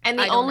 And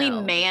the only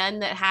man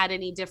that had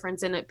any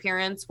difference in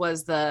appearance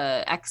was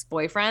the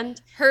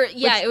ex-boyfriend.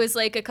 It was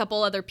like a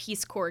couple other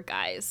Peace Corps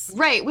guys.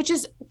 Right, which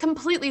is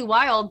completely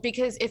wild,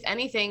 because if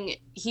anything,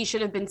 he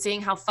should have been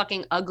seeing how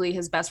fucking ugly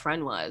his best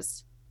friend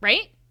was.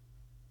 Right?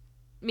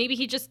 Maybe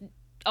he just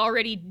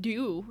already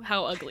knew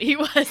how ugly he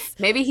was.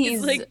 Maybe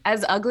he's like,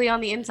 as ugly on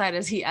the inside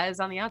as he is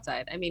on the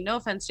outside. I mean, no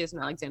offense, Jason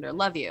Alexander,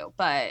 love you,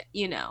 but,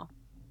 you know.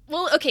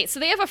 Well, okay, so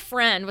they have a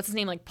friend, what's his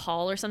name, like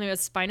Paul or something, with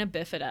spina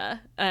bifida,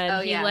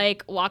 and he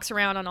like walks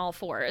around on all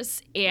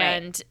fours,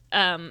 and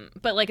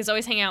but like is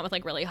always hanging out with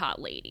like really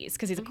hot ladies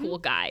because he's a cool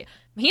guy.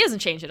 He doesn't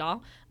change at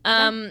all.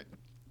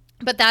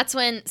 But that's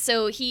when,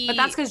 But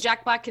that's because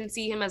Jack Black can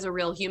see him as a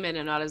real human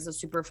and not as a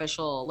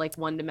superficial, like,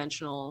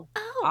 one-dimensional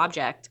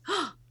object.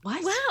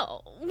 What?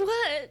 Wow,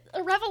 what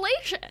a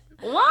revelation!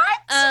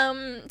 What?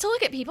 To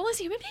look at people as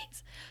human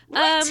beings.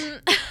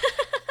 What?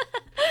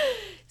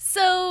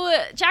 So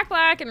Jack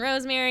Black and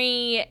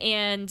Rosemary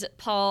and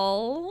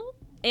Paul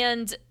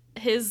and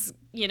his,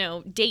 you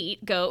know, date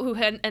who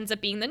ends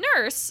up being the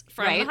nurse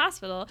from the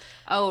hospital.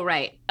 Oh,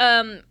 right.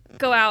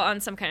 Go out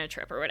on some kind of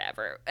trip or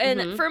whatever.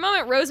 And for a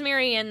moment,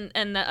 Rosemary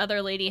and the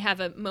other lady have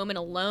a moment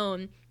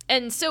alone.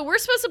 And so we're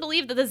supposed to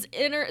believe that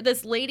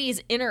this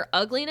lady's inner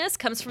ugliness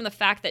comes from the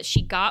fact that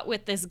she got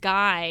with this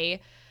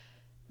guy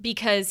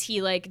because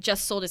he, like,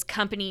 just sold his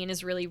company and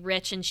is really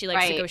rich, and she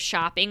likes to go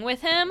shopping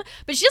with him.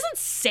 But she doesn't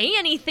say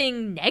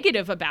anything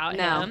negative about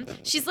him.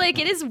 She's like,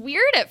 it is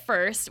weird at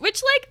first,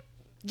 which, like,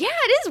 yeah,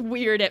 it is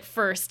weird at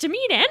first to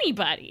meet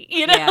anybody,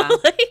 you know? Yeah.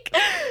 Like,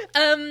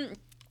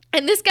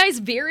 And this guy's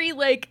very,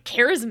 like,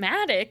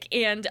 charismatic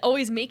and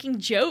always making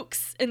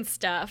jokes and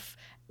stuff.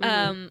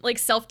 Like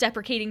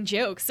self-deprecating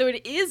jokes. So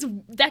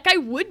that guy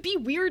would be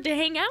weird to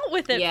hang out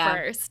with at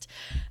first.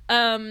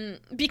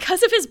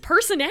 Because of his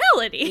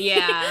personality.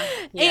 Yeah.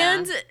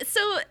 And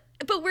so,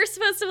 but we're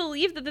supposed to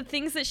believe that the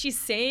things that she's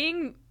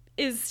saying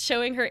is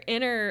showing her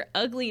inner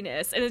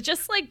ugliness. And it's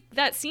just like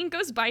that scene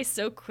goes by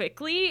so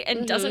quickly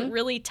and doesn't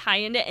really tie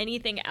into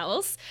anything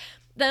else.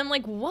 Then I'm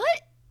like,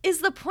 what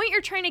is the point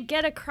you're trying to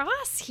get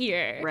across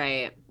here?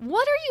 Right.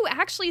 What are you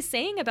actually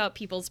saying about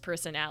people's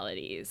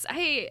personalities?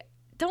 I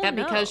don't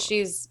know. Because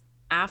she's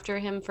after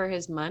him for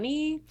his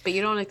money, but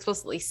you don't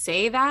explicitly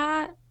say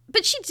that.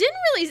 But she didn't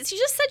really. She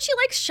just said she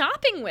likes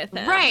shopping with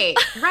him. Right.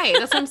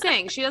 That's what I'm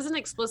saying. She doesn't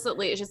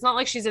explicitly. It's not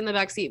like she's in the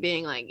backseat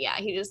being like, yeah,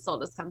 he just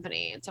sold his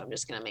company, and so I'm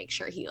just gonna make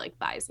sure he like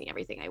buys me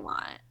everything I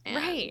want.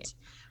 And,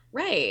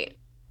 right.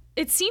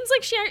 It seems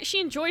like she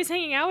enjoys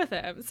hanging out with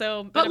him.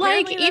 So, but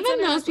like even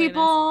those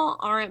people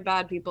aren't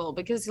bad people,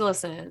 because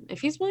listen,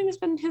 if he's willing to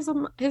spend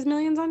his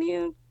millions on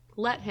you,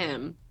 let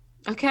him.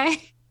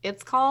 Okay.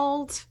 It's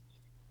called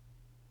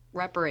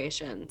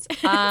reparations.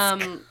 It's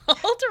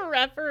called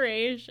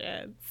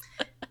reparations.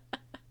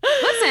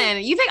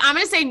 Listen, you think I'm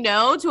going to say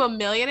no to a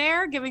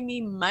millionaire giving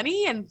me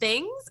money and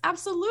things?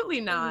 Absolutely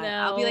not. No.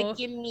 I'll be like,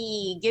 give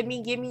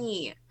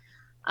me.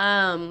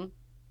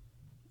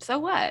 So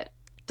what?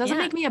 Doesn't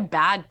make me a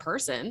bad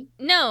person.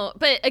 No,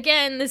 but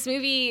again, this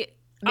movie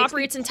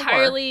operates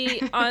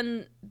entirely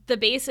on the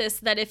basis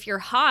that if you're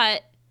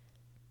hot,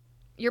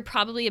 you're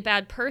probably a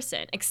bad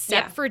person,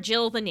 except for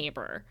Jill the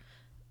neighbor.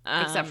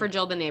 Except for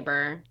Jill the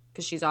neighbor,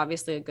 because she's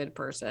obviously a good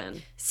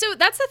person. So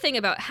that's the thing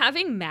about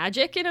having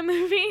magic in a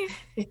movie.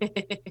 You got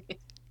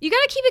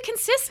to keep it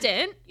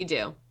consistent. You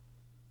do.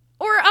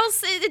 Or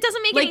else it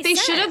doesn't make any sense. Like, they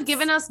should have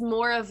given us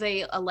more of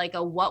a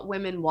what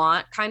women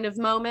want kind of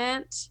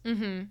moment.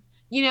 Mm-hmm.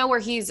 You know, where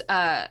he's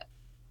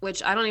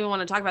which I don't even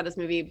want to talk about this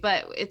movie,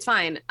 but it's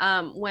fine.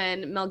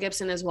 When Mel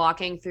Gibson is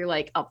walking through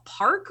like a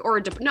park or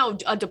a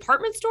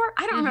department store,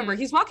 I don't remember.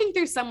 He's walking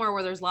through somewhere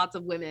where there's lots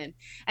of women,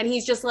 and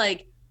he's just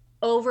like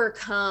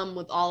overcome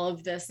with all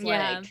of this,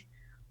 like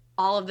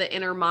all of the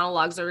inner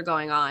monologues that are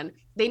going on.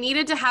 They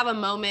needed to have a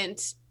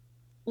moment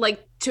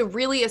like to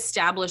really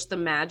establish the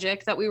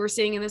magic that we were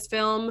seeing in this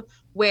film,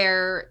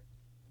 where,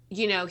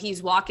 you know,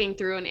 he's walking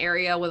through an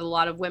area with a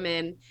lot of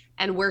women,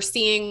 and we're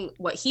seeing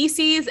what he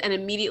sees and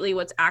immediately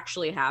what's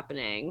actually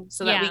happening,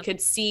 so that we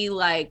could see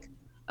like,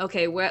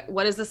 okay,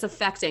 what is this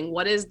affecting?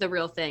 What is the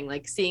real thing?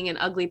 Like seeing an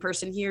ugly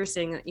person here,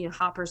 seeing a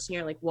hot person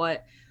here, like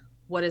what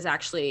is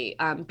actually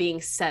being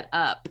set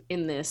up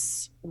in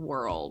this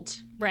world?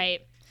 Right.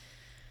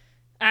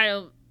 I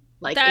don't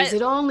like. Is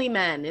it only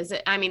men? Is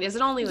it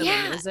only women?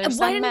 Yeah. Is there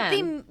some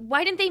men?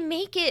 Why didn't they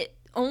make it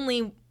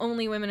only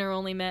women or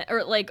only men,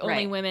 or like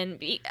only women?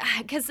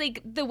 Because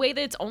like the way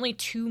that it's only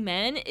two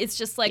men, it's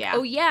just like,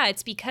 oh yeah,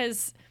 it's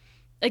because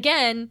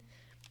again,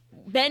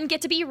 men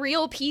get to be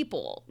real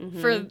people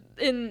for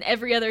in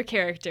every other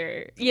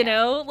character, you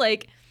know,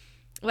 like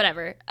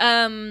whatever.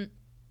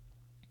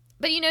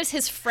 But you notice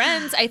his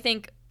friends, I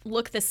think,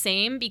 look the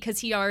same because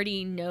he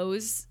already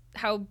knows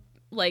how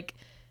like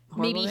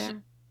horrible maybe.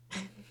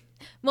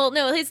 Well,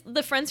 no,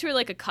 the friends who are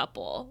like a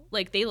couple,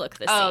 like they look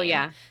the same. Oh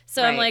yeah.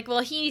 So I'm like,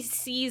 well, he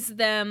sees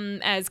them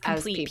as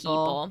complete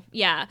people.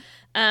 Yeah.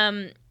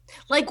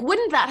 Like,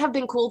 wouldn't that have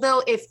been cool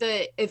though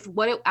if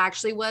what it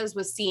actually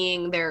was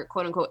seeing their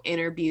quote unquote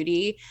inner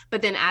beauty,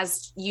 but then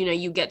as you know,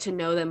 you get to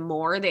know them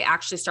more, they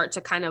actually start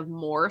to kind of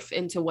morph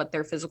into what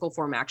their physical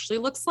form actually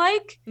looks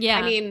like. Yeah.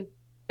 I mean,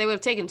 they would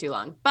have taken too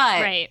long,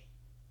 but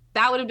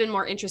that would have been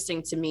more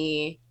interesting to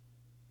me.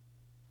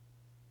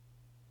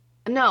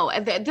 No,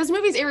 this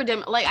movie's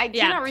irredeemable. Like, I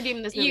cannot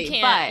redeem this movie. You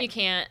can't.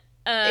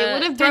 It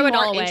would have been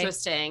more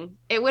interesting.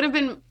 It would have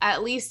been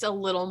at least a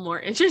little more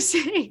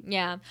interesting.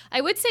 Yeah.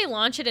 I would say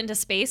launch it into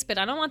space, but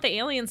I don't want the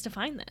aliens to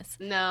find this.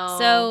 No.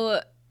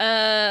 So,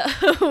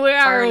 where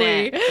are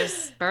we?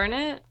 Just burn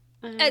it.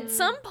 At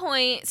some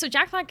point, so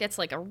Jack Black gets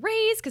like a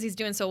raise because he's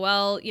doing so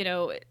well, you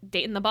know,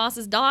 dating the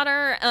boss's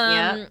daughter.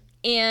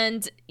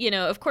 And, you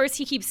know, of course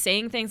he keeps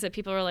saying things that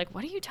people are like,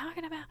 what are you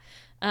talking about?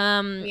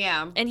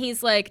 And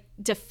he's like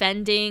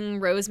defending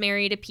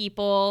Rosemary to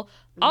people,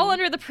 all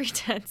under the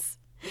pretense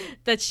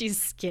that she's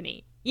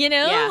skinny. You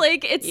know,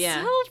 like it's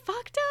so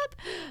fucked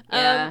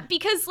up.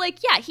 Because like,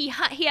 he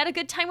had a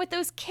good time with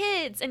those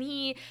kids, and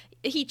he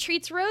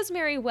treats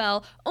Rosemary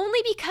well only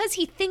because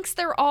he thinks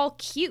they're all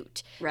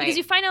cute. Right. Because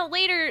you find out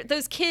later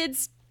those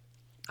kids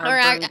are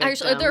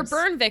actually they're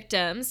burn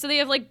victims, so they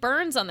have like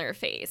burns on their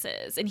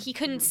faces, and he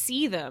couldn't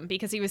see them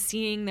because he was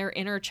seeing their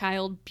inner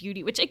child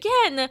beauty, which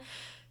again,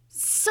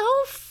 so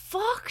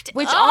fucked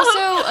Which up.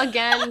 Also,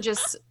 again,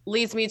 just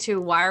leads me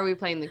to, why are we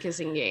playing the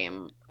kissing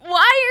game?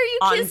 Why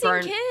are you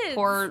kissing kids?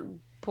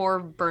 Poor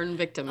burn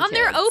victim on kids.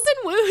 Their open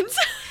wounds.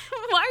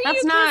 Why are you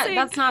kissing?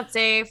 That's not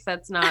safe.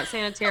 That's not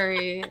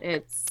sanitary.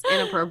 It's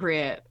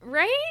inappropriate.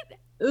 Right?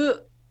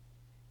 Ugh.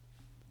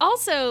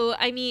 Also,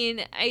 I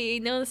mean, I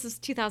know this is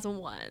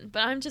 2001, but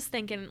I'm just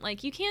thinking,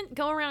 like, you can't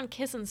go around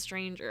kissing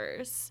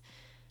strangers.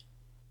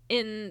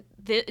 in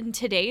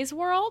today's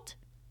world.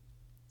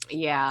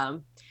 Yeah.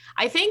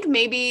 I think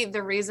maybe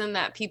the reason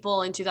that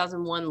people in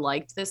 2001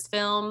 liked this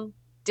film,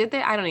 did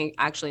they? I don't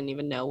actually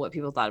even know what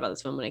people thought about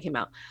this film when it came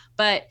out,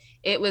 but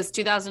it was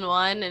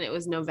 2001 and it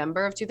was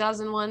November of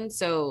 2001.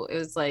 So it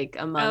was like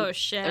a month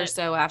or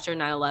so after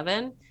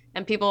 9/11.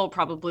 And people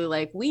probably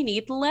like, we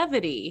need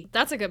levity.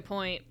 That's a good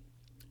point.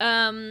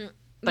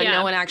 But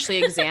no one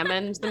actually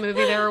examined the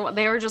movie.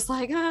 They were just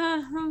like,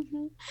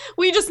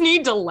 we just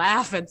need to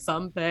laugh at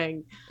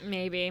something.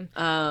 Maybe.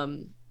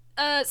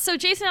 So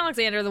Jason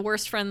Alexander, the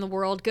worst friend in the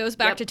world, goes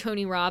back to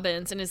Tony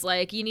Robbins and is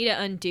like, you need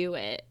to undo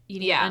it. You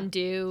need to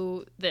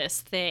undo this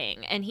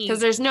thing. And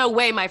because there's no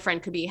way my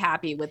friend could be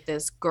happy with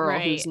this girl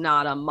who's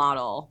not a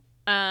model.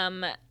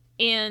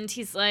 And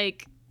he's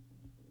like,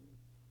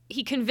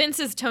 he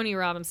convinces Tony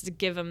Robbins to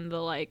give him the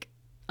like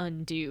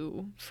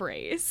undo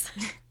phrase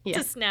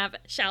to snap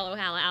Shallow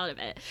Hal out of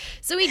it.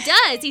 So he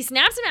does. He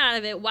snaps him out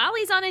of it while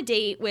he's on a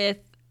date with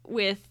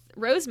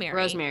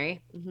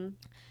Rosemary. Mm-hmm.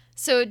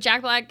 So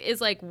Jack Black is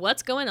like,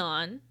 what's going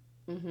on?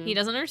 Mm-hmm. He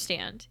doesn't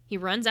understand. He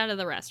runs out of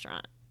the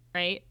restaurant,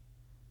 right?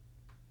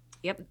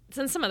 Yep.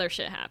 Then some other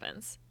shit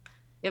happens.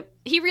 Yep.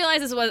 He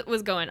realizes what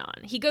was going on.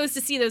 He goes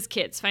to see those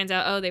kids, finds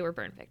out, oh, they were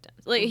burn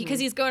victims. Like, because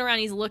he's going around,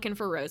 he's looking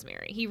for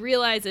Rosemary. He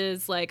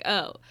realizes, like,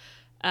 I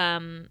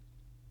was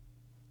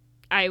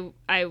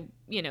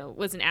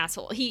an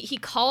asshole. He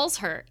calls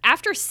her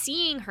after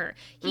seeing her.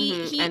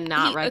 And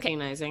not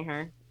recognizing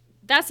her.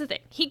 That's the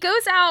thing. He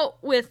goes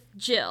out with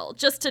Jill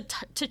just to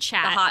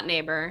chat. The hot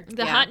neighbor.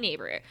 Hot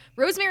neighbor.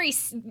 Rosemary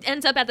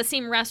ends up at the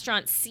same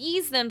restaurant,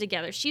 sees them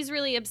together. She's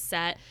really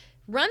upset.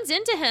 Runs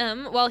into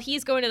him while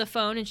he's going to the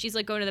phone and she's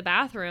like going to the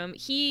bathroom.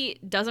 He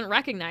doesn't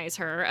recognize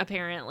her,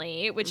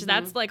 apparently, which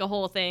that's like a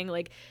whole thing.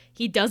 Like,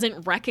 he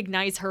doesn't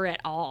recognize her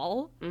at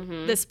all.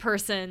 This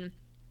person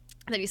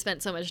that he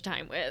spent so much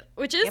time with,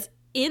 which is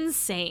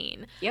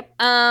insane. Yep.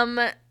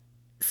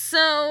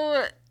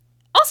 So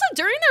also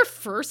during their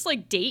first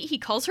like date, he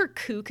calls her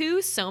cuckoo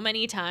so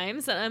many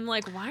times that I'm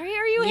like, why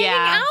are you hanging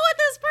out with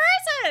this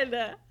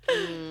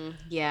person?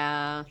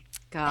 Yeah.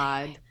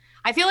 God.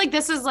 I feel like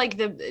this is like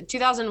the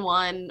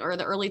 2001 or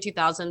the early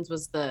 2000s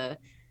was the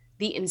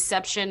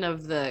inception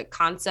of the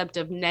concept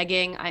of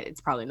negging.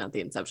 It's probably not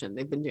the inception.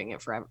 They've been doing it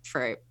for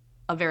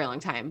a very long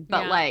time.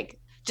 But like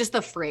just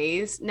the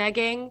phrase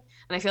negging.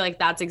 And I feel like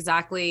that's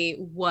exactly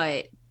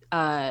what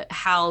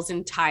Hal's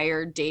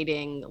entire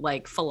dating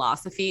like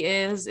philosophy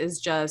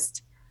is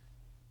just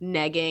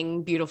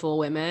negging beautiful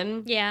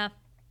women. Yeah.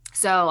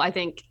 So I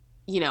think,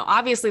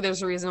 obviously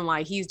there's a reason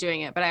why he's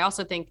doing it, but I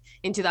also think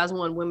in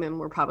 2001 women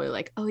were probably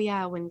like, oh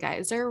yeah, when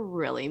guys are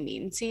really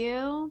mean to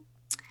you,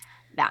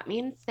 that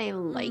means they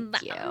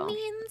like you. That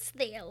means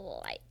they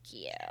like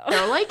you.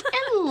 They're like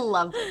in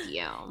love with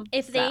you.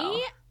 If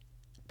they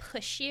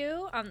push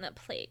you on the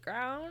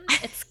playground,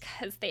 it's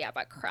because they have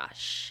a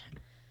crush.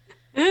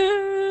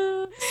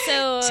 So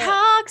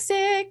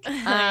toxic.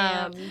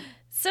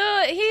 So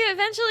he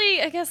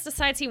eventually, I guess,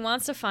 decides he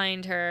wants to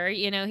find her.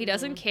 He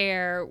doesn't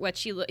care what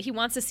he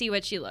wants to see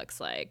what she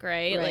looks like,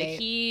 right? Like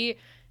he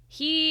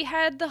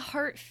had the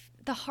heart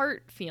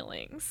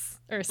feelings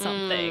or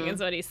something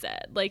is what he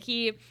said. Like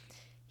he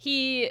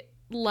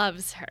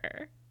loves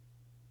her.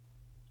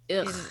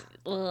 Ugh.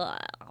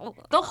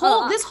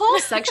 This whole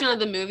section of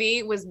the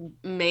movie was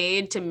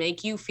made to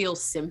make you feel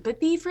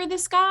sympathy for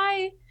this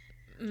guy.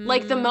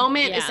 Like the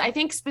moment is, I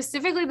think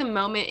specifically the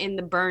moment in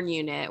the burn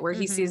unit where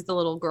he sees the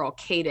little girl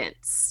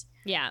Cadence.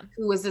 Yeah.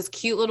 Who was this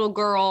cute little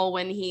girl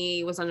when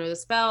he was under the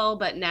spell,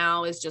 but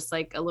now is just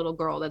like a little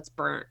girl that's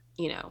burnt,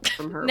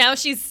 from her. Now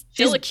she's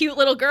still a cute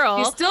little girl.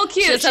 She's still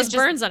cute. She just has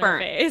burns on her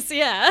face.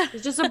 Yeah.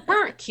 She's just a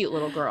burnt cute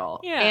little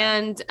girl. Yeah.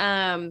 And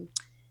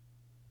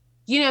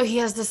he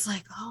has this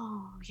like,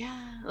 oh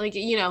yeah, like,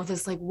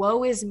 this like,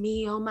 woe is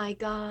me, oh my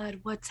God,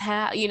 what's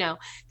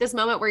this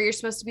moment where you're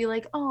supposed to be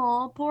like,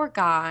 oh, poor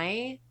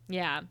guy.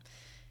 Yeah.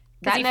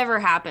 That never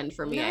happened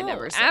for me. No, I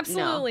never said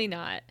absolutely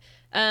not.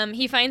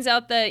 He finds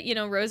out that,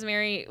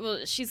 Rosemary,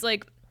 well, she's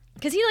like,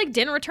 because he like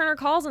didn't return her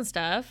calls and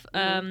stuff.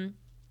 And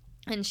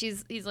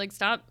he's like,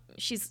 stop.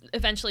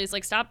 Eventually is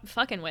like, stop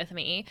fucking with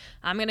me.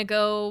 I'm going to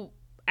go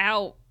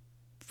back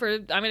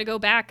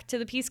to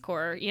the Peace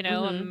Corps,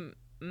 I'm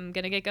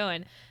gonna get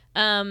going.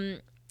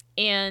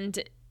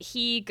 And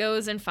he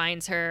goes and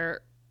finds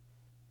her,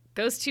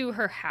 goes to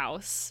her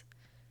house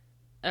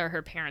or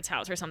her parents'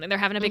 house or something. They're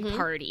having a big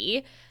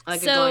party.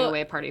 Like a going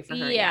away party for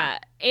her. Yeah.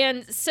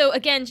 And so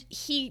again,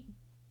 he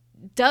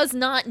does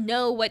not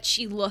know what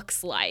she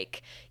looks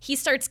like. He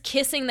starts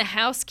kissing the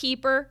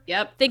housekeeper.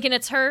 Yep. Thinking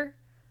it's her.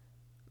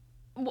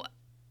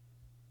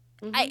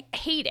 I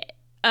hate it.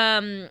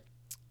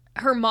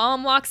 Her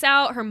mom walks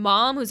out. Her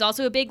mom, who's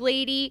also a big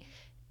lady,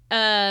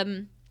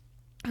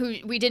 who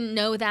we didn't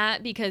know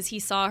that because he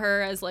saw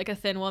her as like a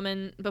thin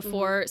woman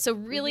before. So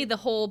really the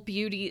whole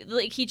beauty,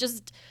 like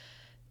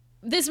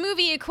this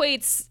movie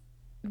equates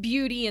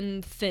beauty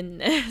and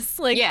thinness.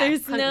 Like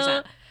there's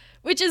 100%.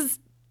 Which is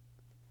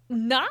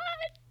not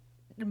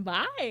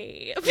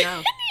my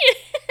opinion.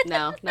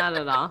 No, not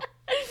at all.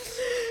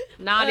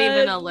 Not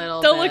even a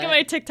little Don't bit. look at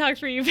my TikTok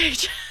For You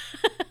page.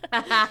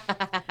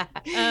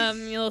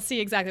 You'll see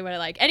exactly what I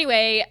like.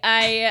 Anyway,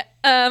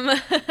 no,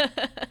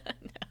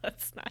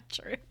 that's not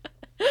true.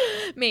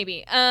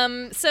 Maybe.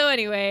 So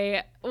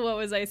anyway, what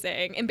was I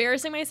saying?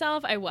 Embarrassing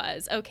myself? I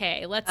was.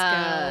 Okay, let's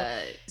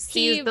go.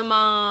 Sees the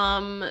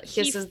mom,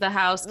 kisses the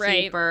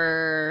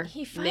housekeeper,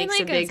 He finally makes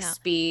a goes big out.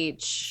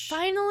 speech.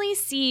 Finally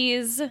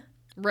sees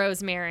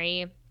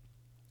Rosemary.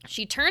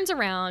 She turns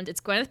around.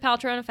 It's Gwyneth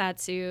Paltrow in a fat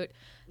suit.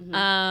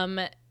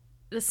 Mm-hmm.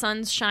 The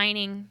sun's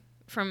shining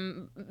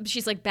from.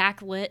 She's like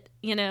backlit,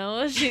 you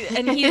know.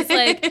 And he's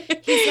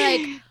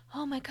like,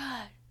 oh my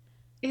god,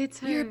 It's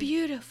her. you're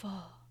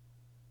beautiful.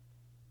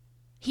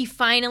 He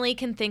finally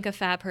can think a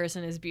fat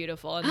person is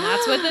beautiful, and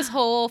that's what this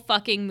whole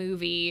fucking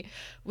movie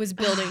was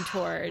building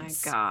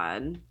towards. Oh my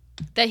god.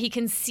 That he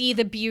can see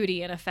the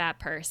beauty in a fat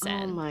person.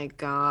 Oh my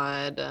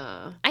god.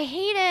 I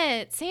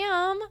hate it,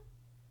 Sam.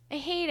 I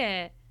hate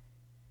it.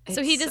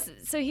 So he's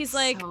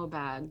like, so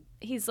bad.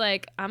 He's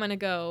like, I'm gonna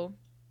go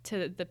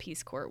to the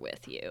Peace Corps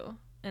with you,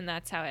 and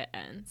that's how it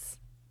ends.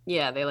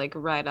 Yeah, they like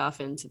ride off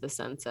into the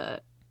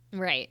sunset.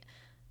 Right.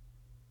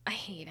 I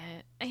hate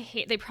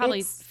it. They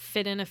probably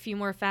fit in a few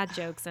more fat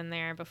jokes in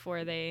there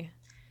before they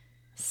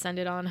send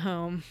it on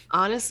home.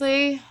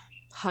 Honestly,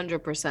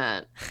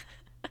 100%.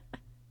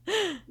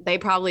 They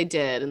probably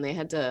did, and they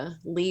had to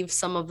leave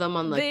some of them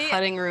on the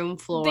cutting room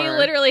floor. They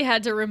literally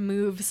had to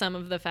remove some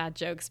of the fat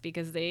jokes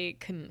because they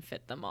couldn't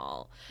fit them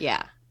all.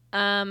 Yeah.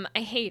 I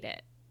hate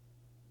it.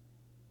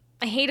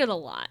 I hate it a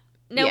lot.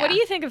 Now, what do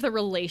you think of the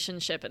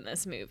relationship in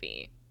this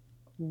movie?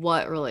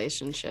 What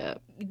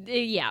relationship?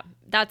 Yeah,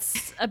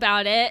 that's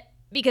about it.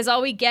 Because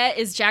all we get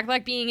is Jack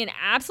Black being an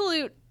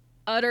absolute,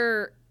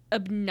 utter,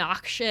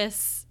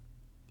 obnoxious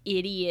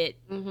idiot.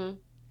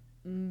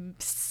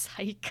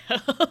 Psycho.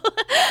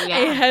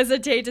 I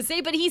hesitate to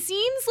say, but he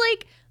seems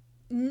like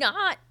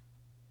not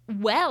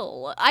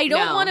well. I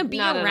don't want to be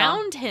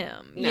around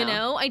him. You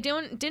know, I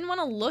didn't want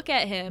to look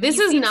at him. This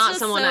is not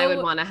someone I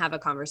would want to have a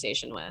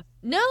conversation with.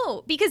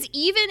 No, because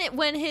even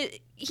when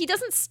he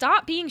doesn't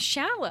stop being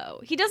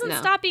shallow. He doesn't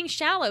stop being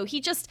shallow.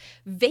 He just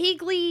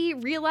vaguely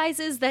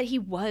realizes that he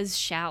was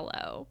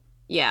shallow.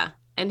 Yeah.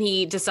 And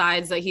he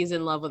decides that he's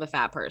in love with a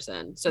fat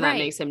person. So that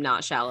makes him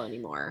not shallow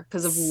anymore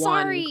because of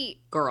one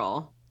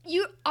girl.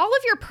 All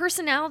of your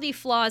personality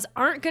flaws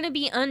aren't going to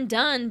be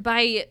undone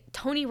by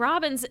Tony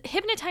Robbins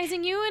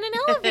hypnotizing you in an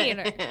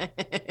elevator.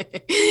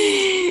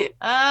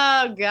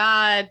 Oh,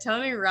 God.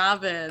 Tony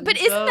Robbins. But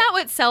isn't that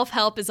what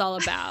self-help is all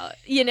about?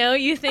 You know,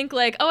 you think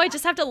like, oh, I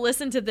just have to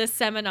listen to this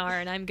seminar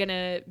and I'm going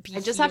to be I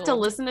just have to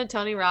listen to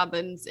Tony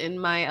Robbins in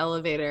my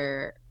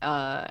elevator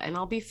and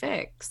I'll be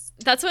fixed.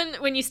 That's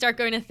when you start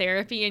going to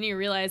therapy and you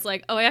realize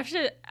like, oh, I have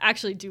to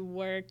actually do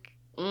work.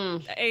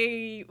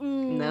 I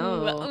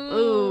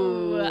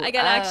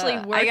gotta actually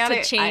work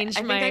to change I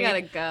think I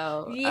gotta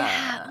go.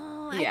 Yeah.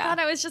 I thought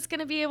I was just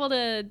gonna be able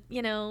to,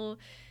 you know,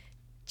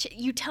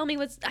 you tell me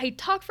I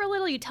talk for a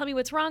little, you tell me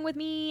what's wrong with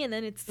me, and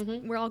then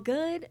we're all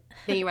good.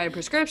 Then you write a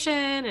prescription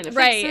and it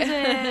fixes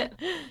it.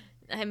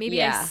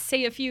 Maybe I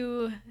say a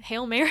few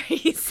Hail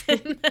Marys.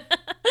 Go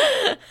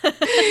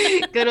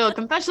to a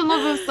confessional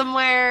booth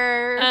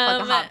somewhere,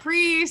 like a hot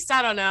priest.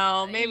 I don't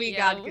know. Maybe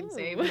God can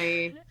save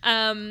me.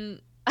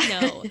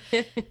 No.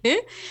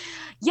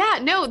 Yeah,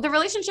 no, the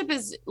relationship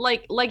is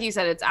like you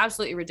said, it's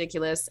absolutely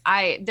ridiculous.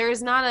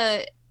 There's not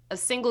a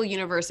single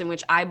universe in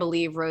which I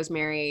believe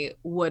Rosemary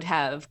would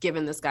have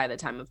given this guy the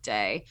time of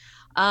day.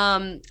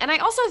 And I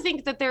also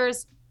think that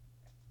there's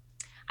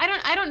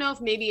I don't know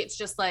if maybe it's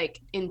just like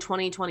in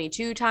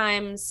 2022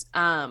 times,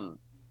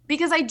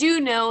 because I do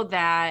know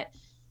that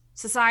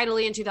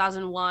societally in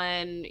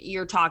 2001,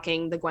 you're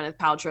talking the Gwyneth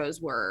Paltrows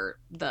were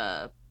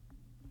the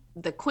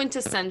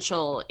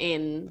quintessential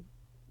in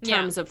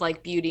terms of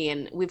like beauty,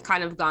 and we've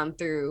kind of gone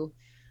through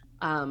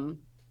a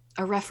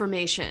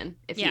reformation,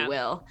 if you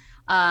will,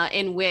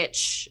 in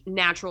which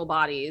natural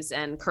bodies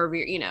and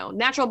curvy, you know,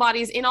 natural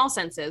bodies in all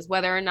senses,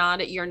 whether or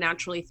not you're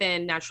naturally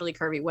thin, naturally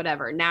curvy,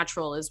 whatever,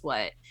 natural is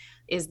what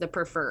is the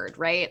preferred,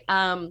 right?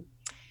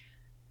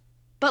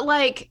 But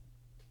like,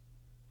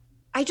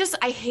 I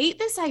hate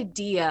this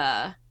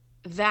idea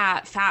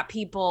that fat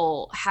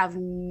people have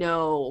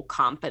no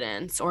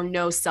confidence or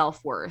no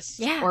self-worth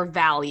or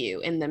value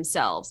in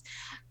themselves,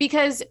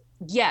 because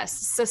yes,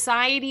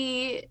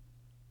 society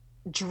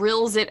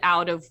drills it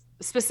out of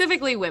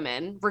specifically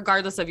women,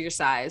 regardless of your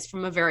size,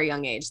 from a very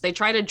young age. They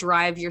try to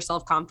drive your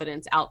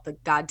self-confidence out the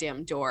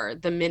goddamn door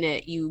the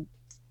minute you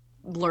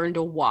learn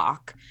to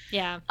walk.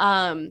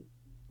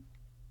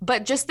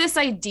 But just this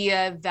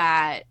idea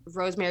that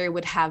Rosemary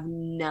would have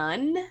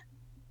none.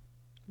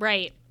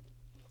 Right.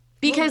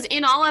 Because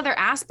in all other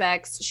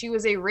aspects, she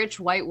was a rich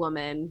white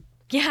woman.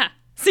 Yeah,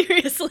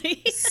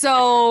 seriously.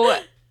 So,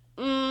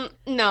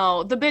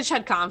 no, the bitch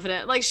had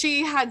confidence. Like,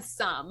 she had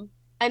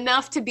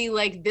enough to be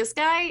like, this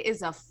guy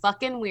is a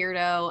fucking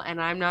weirdo,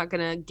 and I'm not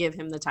going to give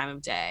him the time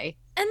of day.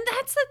 And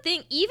that's the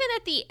thing, even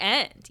at the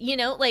end, you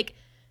know, like,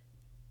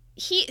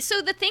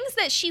 so the things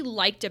that she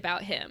liked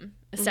about him,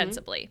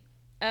 ostensibly,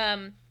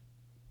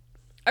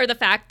 are the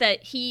fact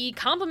that he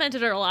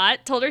complimented her a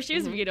lot, told her she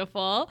was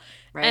beautiful,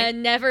 Right.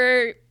 and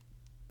never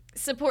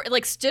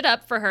stood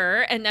up for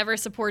her and never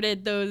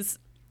supported those,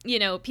 you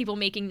know, people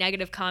making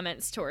negative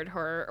comments toward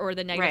her or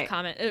the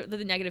negative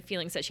the negative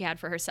feelings that she had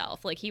for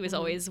herself. Like, he was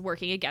always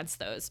working against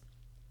those.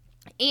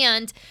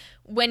 And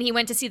when he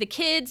went to see the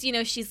kids, you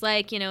know, she's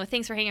like, you know,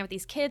 thanks for hanging out with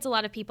these kids. A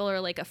lot of people are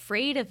like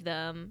afraid of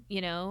them, you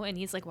know, and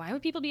he's like, why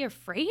would people be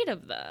afraid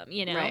of them,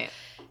 you know? Right.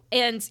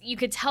 And you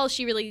could tell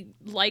she really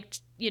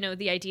liked, you know,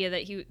 the idea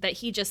that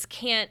he just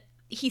can't,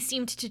 he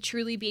seemed to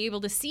truly be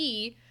able to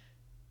see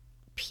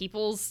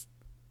people's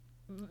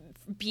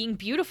being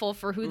beautiful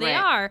for who they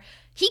are.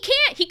 He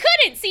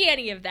couldn't see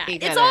any of that.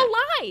 It's all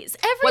lies.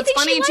 Everything What's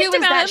funny she liked too is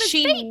about that him is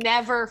she fake.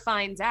 never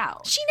finds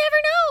out. She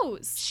never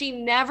knows. She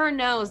never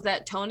knows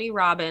that Tony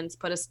Robbins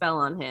put a spell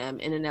on him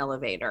in an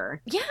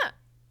elevator. Yeah.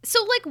 So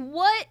like,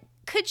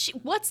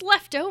 what's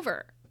left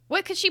over?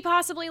 What could she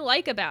possibly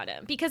like about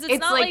him? Because it's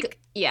not like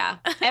yeah,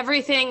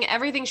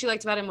 everything she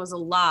liked about him was a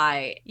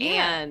lie.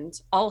 Yeah. And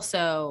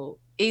also,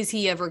 is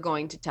he ever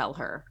going to tell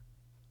her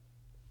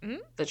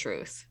the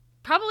truth?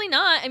 Probably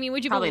not. I mean,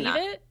 would you Probably believe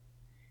not. it?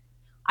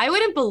 I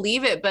wouldn't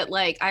believe it, but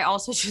like, I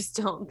also just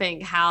don't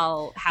think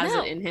Hal has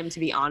it in him to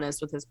be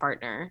honest with his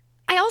partner.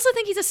 I also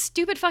think he's a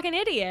stupid fucking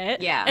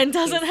idiot. Yeah. And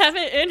doesn't have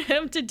it in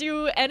him to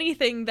do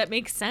anything that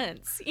makes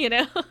sense, you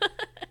know?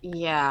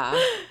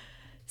 Yeah.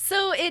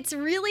 So it's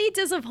really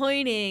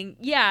disappointing.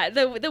 Yeah,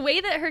 the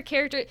way that her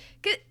character,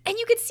 and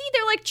you could see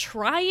they're like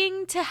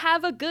trying to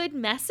have a good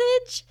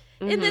message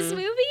in this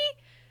movie.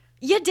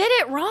 You did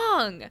it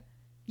wrong.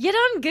 You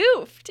done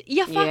goofed.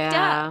 You fucked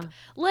up.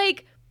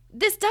 Like,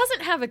 this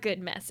doesn't have a good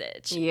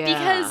message. Yeah.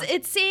 Because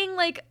it's saying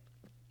like,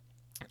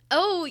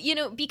 oh, you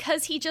know,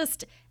 because he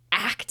just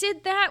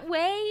acted that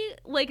way,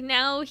 like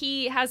now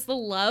he has the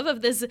love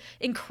of this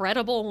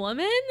incredible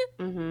woman.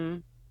 Mm-hmm.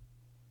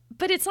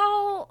 But it's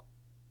all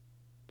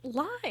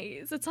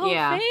lies. It's all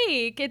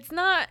fake. It's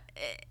not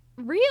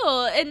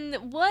real. And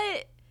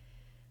what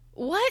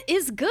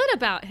is good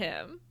about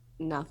him?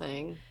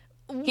 Nothing.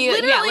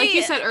 Literally, like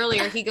you said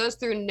earlier, he goes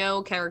through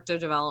no character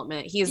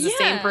development. He is the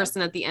same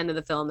person at the end of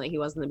the film that he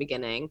was in the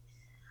beginning.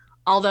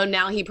 Although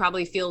now he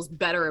probably feels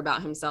better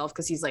about himself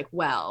because he's like,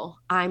 well,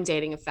 I'm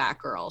dating a fat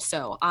girl,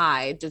 so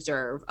I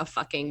deserve a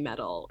fucking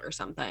medal or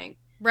something.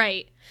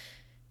 Right.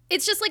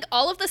 It's just like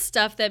all of the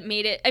stuff that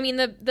made it. I mean,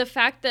 the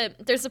fact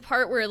that there's a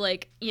part where,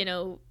 like, you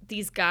know,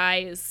 these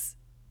guys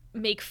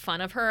make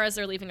fun of her as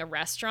they're leaving a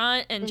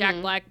restaurant, and Jack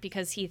Black,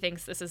 because he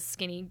thinks this is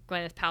skinny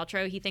Gwyneth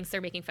Paltrow, he thinks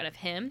they're making fun of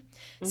him.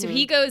 So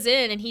he goes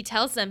in and he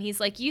tells them, he's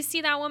like, you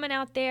see that woman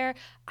out there?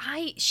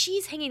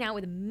 She's hanging out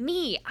with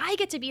me. I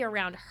get to be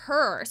around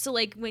her. So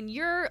like, when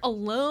you're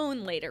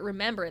alone later,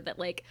 remember that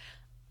like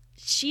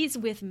she's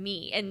with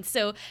me. And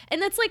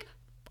that's like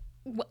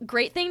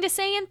great thing to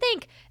say and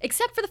think,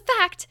 except for the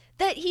fact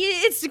that he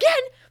is again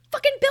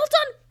fucking built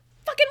on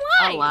fucking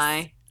lies. A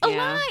lie. A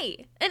lie.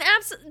 And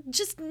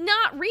just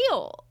not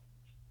real.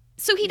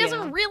 So he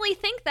doesn't really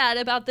think that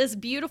about this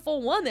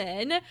beautiful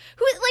woman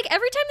who, like,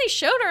 every time they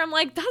showed her, I'm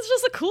like, that's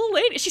just a cool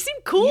lady. She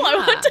seemed cool. I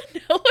want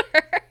to know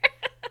her.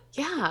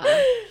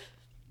 Yeah.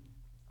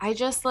 I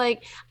just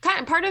like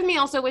part of me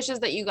also wishes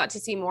that you got to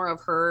see more of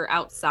her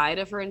outside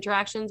of her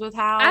interactions with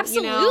Hal.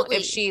 Absolutely. You know,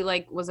 if she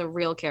like was a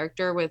real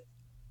character with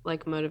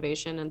like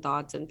motivation and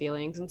thoughts and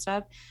feelings and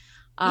stuff,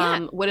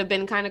 would have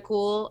been kind of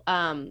cool.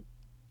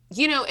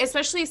 You know,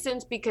 especially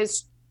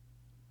because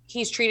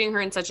he's treating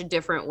her in such a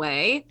different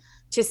way,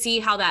 to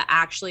see how that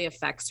actually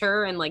affects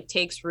her and like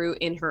takes root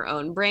in her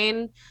own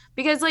brain.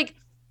 Because like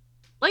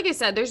I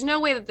said, there's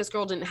no way that this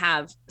girl didn't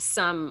have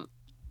some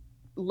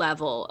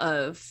level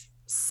of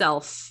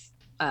self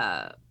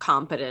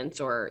competence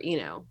or, you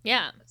know,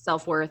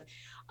 self-worth.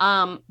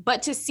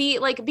 But to see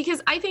like,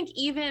 because I think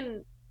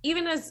even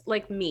as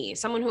like me,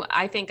 someone who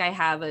I think I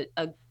have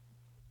a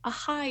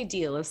high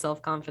deal of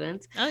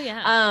self-confidence. Oh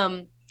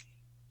yeah.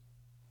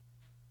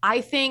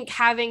 I think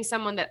having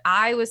someone that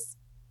I was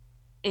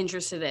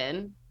interested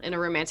in a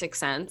romantic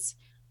sense,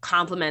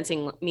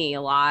 complimenting me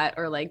a lot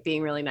or like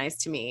being really nice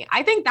to me,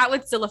 I think that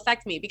would still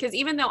affect me, because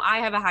even though I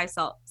have a high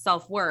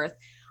self-worth,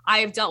 I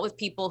have dealt with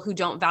people who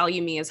don't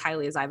value me as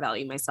highly as I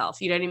value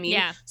myself. You know what I mean?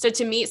 Yeah. So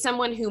to meet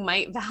someone who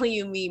might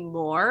value me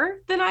more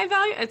than I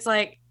value, it's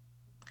like,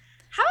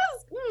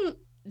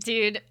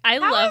 dude,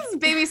 how is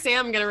baby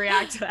Sam gonna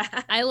react to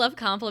that? I love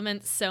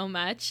compliments so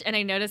much, and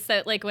I notice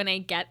that like when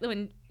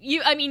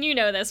you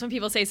know this, when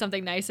people say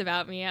something nice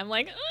about me, I'm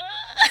like,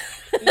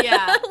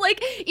 yeah,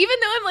 like even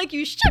though I'm like,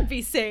 you should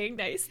be saying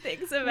nice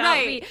things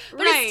about me,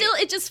 but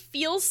it just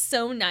feels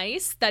so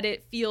nice that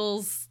it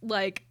feels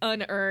like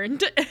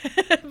unearned.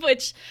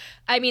 Which,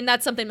 I mean,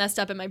 that's something messed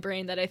up in my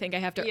brain, that I think I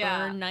have to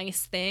earn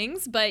nice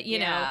things, but you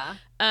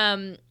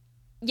know.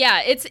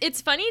 Yeah,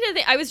 it's funny to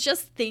think. I was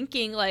just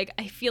thinking, like,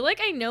 I feel like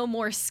I know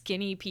more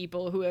skinny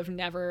people who have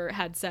never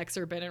had sex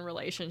or been in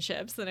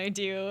relationships than I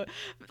do,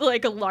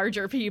 like,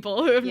 larger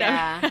people who have never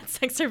had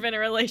sex or been in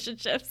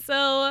relationships.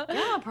 So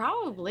yeah,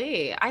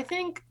 probably. I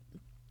think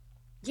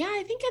Yeah,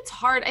 I think it's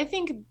hard. I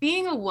think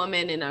being a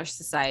woman in our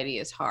society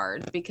is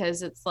hard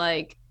because it's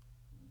like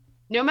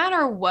no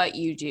matter what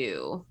you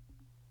do,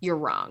 you're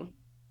wrong.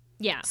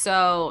 Yeah.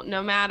 So,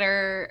 no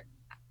matter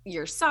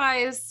your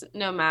size,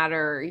 no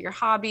matter your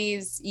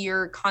hobbies,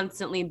 you're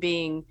constantly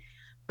being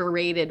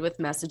berated with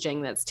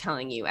messaging that's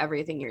telling you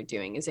everything you're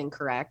doing is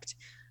incorrect.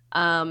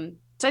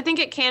 So I think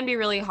it can be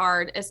really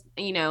hard, as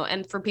you know,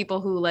 and for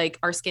people who like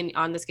are skin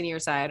on the skinnier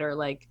side or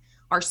like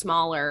are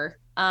smaller.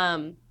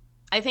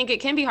 I think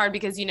it can be hard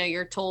because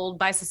you're told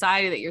by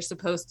society that you're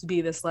supposed to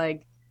be this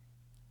like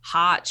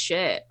hot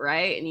shit,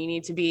 right? And you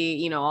need to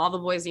be, all the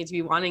boys need to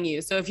be wanting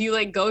you. So if you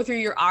like go through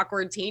your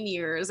awkward teen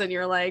years and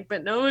you're like,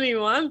 but nobody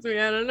wants me,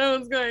 I don't know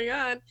what's going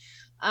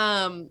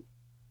on.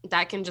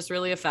 That can just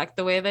really affect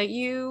the way that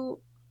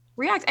you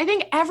react. I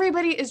think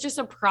everybody is just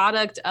a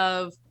product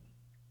of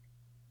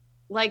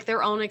like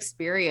their own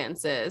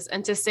experiences.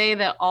 And to say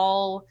that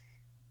all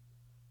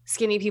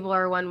skinny people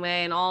are one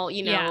way and all,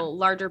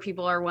 larger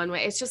people are one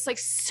way, it's just like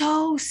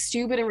so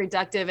stupid and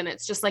reductive. And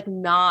it's just like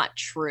not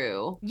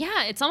true.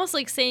 Yeah, it's almost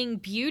like saying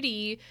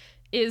beauty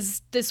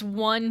is this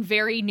one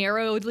very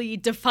narrowly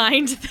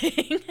defined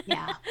thing.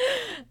 Yeah.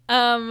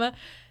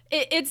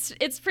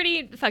 It's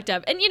pretty fucked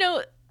up. And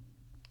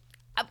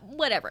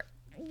whatever.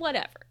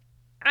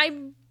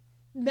 I'm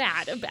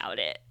mad about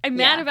it. I'm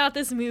mad about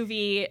this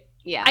movie.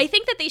 Yeah. I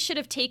think that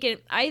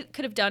I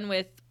could have done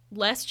with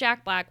less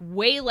Jack Black,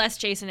 way less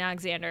Jason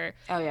Alexander.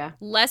 Oh yeah.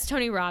 Less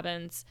Tony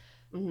Robbins.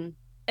 Mm-hmm.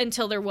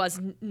 Until there was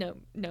no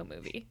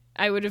movie.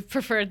 I would have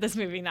preferred this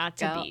movie not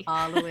to Go be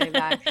all the way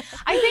back.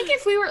 I think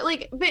if we were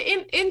like, but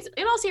in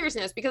all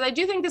seriousness, because I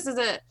do think this is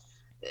an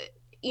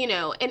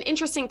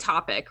interesting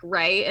topic,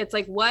 right? It's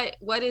like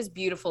what is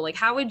beautiful? Like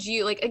how would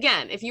you like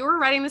again, if you were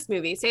writing this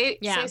movie, say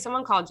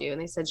someone called you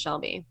and they said,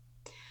 Shelby,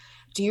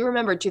 do you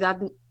remember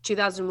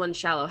 2001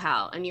 Shallow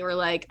Hal? And you were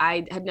like,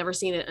 I had never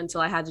seen it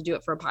until I had to do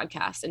it for a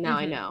podcast. And now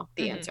I know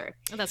the answer.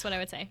 That's what I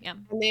would say. Yeah.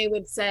 And they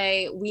would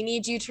say, we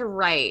need you to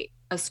write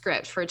a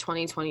script for a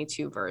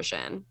 2022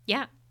 version.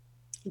 Yeah.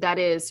 That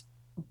is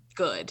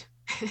good.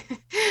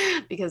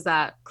 Because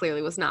that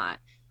clearly was not.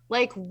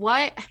 Like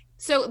what?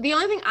 So the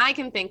only thing I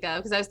can think of,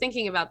 because I was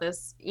thinking about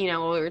this,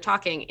 while we were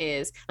talking,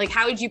 is like,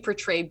 how would you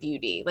portray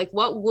beauty? Like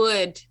what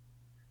would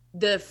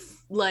the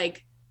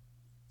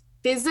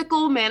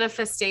physical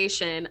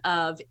manifestation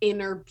of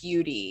inner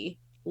beauty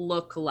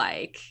look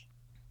like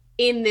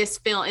in this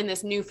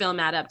new film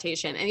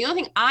adaptation? And the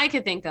only thing I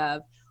could think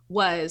of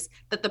was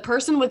that the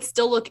person would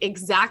still look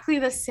exactly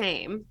the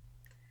same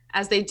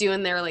as they do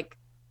in their like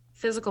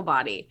physical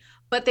body,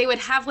 but they would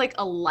have like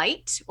a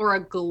light or a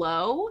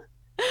glow.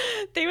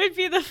 They would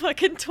be the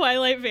fucking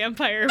Twilight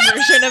vampire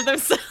version of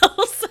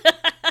themselves.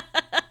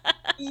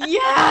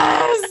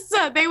 Yes,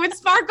 they would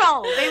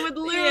sparkle. They would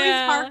literally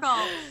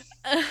sparkle.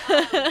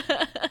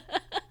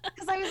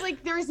 Because I was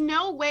like, there's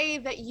no way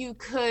that you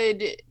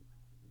could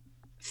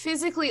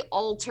physically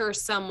alter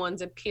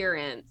someone's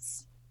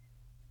appearance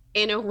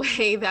in a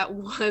way that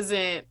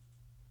wasn't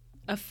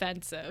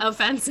offensive.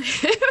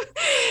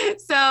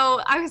 So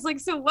I was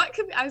like,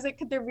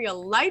 could there be a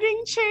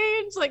lighting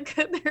change? Like,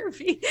 could there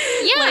be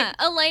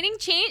a lighting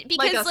change?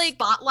 Because like a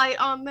spotlight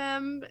on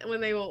them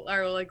when they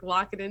are like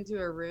walking into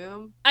a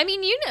room? I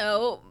mean,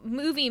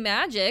 movie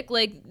magic.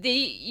 Like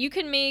you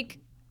can make,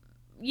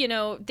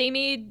 they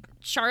made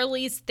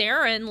Charlize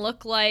Theron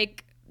look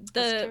like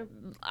the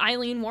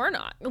Eileen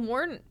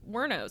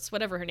Wuornos,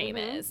 whatever her name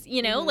is.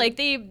 Like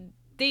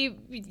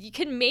you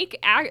can make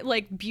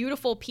like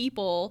beautiful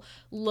people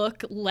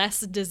look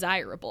less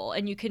desirable,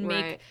 and you can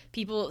make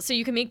people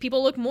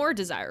look more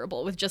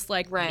desirable with just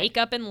like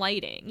makeup and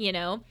lighting,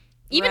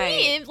 Even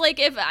me,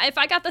 if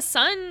I got the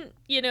sun,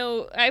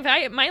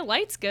 if my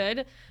light's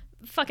good,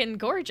 fucking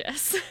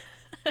gorgeous.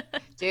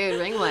 Dude,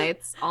 ring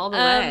lights all the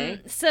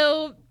way.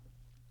 So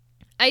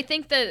I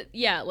think that,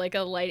 like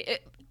a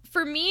light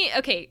for me,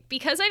 okay,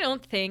 because I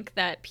don't think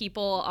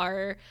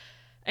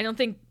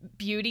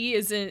beauty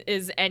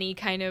is any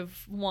kind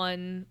of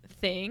one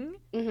thing.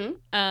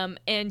 Mm-hmm.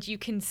 And you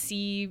can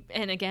see,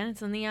 and again,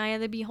 it's in the eye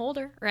of the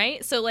beholder,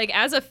 right? So like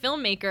as a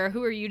filmmaker,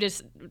 who are you to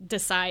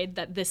decide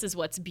that this is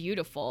what's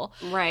beautiful?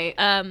 Right.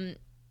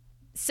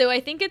 So I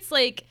think it's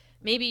like,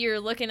 maybe you're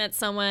looking at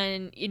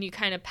someone and you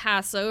kind of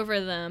pass over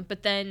them,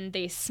 but then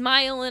they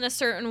smile in a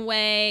certain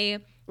way.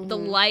 Mm-hmm. The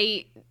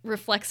light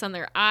reflects on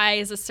their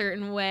eyes a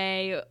certain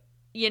way.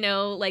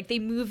 Like they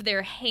move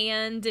their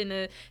hand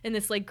in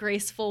this like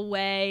graceful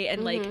way,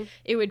 and like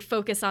it would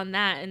focus on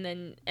that, and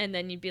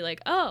then you'd be like,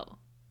 oh,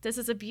 this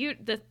is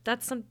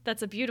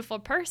that's a beautiful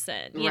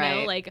person, you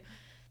know, like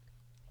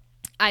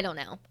I don't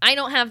know. I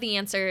don't have the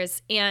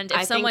answers, and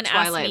if someone asks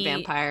me, Twilight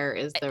Vampire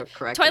is the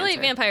correct Twilight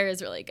answer. Vampire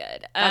is really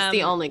good. That's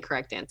the only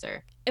correct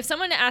answer. If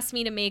someone asked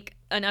me to make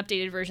an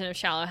updated version of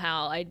Shallow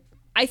Hal,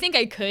 I think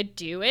I could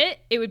do it.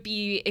 It would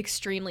be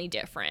extremely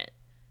different.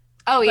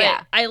 Oh, but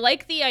yeah. I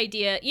like the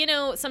idea.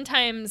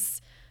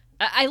 Sometimes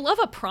I love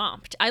a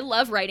prompt. I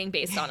love writing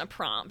based on a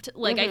prompt.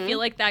 Like, I feel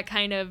like that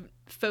kind of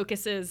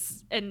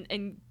focuses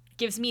and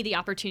gives me the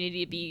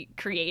opportunity to be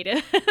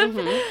creative.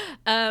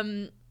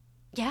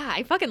 Yeah,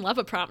 I fucking love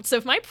a prompt. So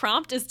if my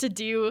prompt is to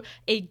do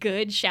a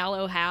good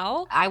Shallow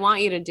Hal, I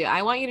want you to do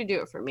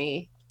it for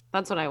me.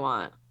 That's what I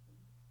want.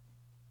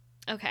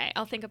 okay,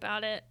 I'll think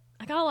about it.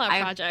 I got a lot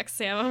of projects,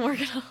 Sam. I'm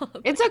working on.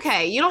 It's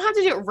okay. You don't have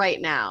to do it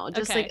right now.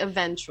 Just Okay. like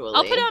eventually.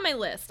 I'll put it on my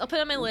list. Of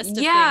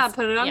yeah, things.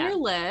 put it on your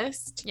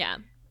list. Yeah.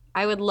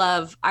 I would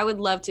love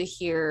to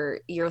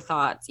hear your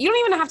thoughts. You don't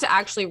even have to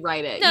actually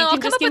write it. No, you can I'll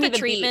come just up give with me a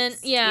treatment.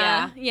 Beats.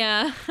 Yeah.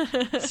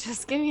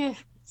 Just give me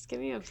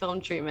a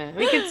film treatment.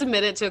 We could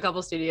submit it to a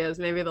couple studios.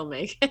 Maybe they'll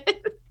make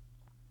it.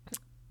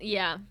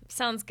 Yeah,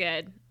 sounds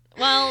good.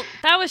 Well,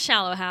 that was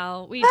Shallow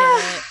Hal. We did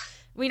it.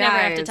 We never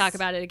have to talk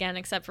about it again,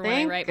 except for when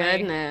I write my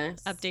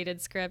updated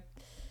script.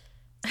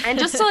 And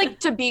just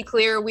to be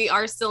clear, we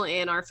are still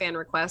in our fan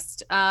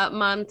request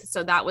month,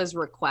 so that was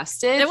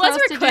requested. It was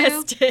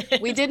requested.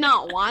 We did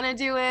not want to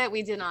do it.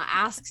 We did not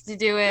ask to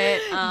do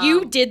it.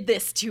 You did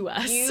this to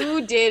us.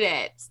 You did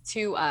it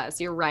to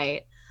us. You're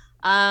right.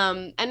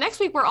 And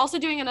next week we're also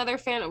doing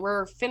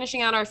we're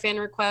finishing out our fan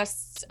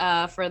requests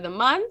for the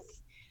month.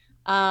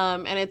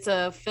 And it's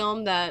a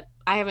film that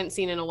I haven't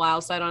seen in a while,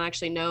 so I don't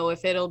actually know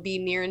if it'll be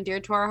near and dear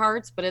to our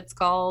hearts, but it's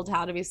called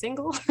How to Be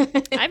Single.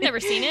 I've never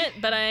seen it,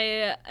 but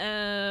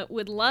I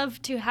would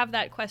love to have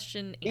that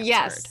question answered.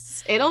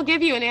 Yes, it'll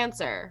give you an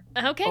answer.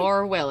 Okay.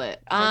 Or will it?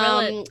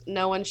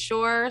 No one's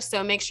sure,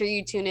 so make sure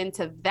you tune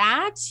into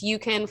that. You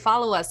can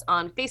follow us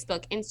on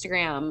Facebook,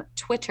 Instagram,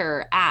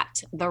 Twitter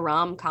at The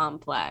Rom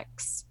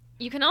Complex.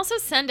 You can also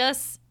send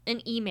us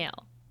an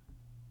email.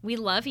 We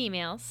love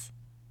emails.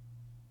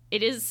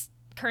 It is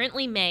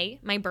currently May,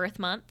 my birth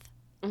month.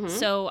 Mm-hmm.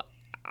 So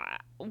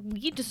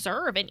we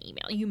deserve an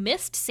email. You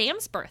missed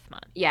Sam's birth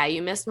month. Yeah,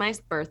 you missed my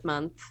birth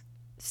month.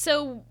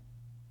 So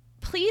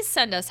please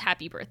send us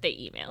happy birthday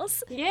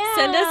emails. Yeah.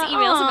 Send us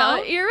emails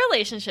about your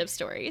relationship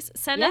stories.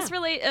 Send us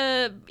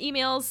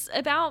emails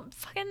about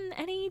fucking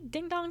any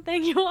ding dong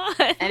thing you want.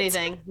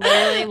 Anything.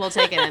 Literally, we'll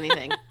take it,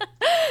 anything.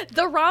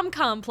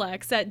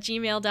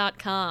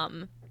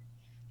 theromcomplex@gmail.com.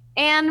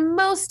 And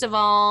most of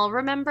all,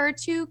 remember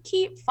to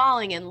keep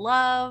falling in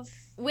love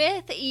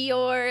with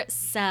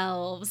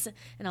yourselves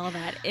and all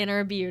that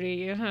inner beauty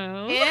you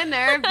have.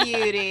 Inner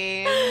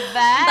beauty.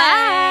 Bye.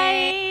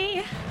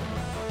 Bye.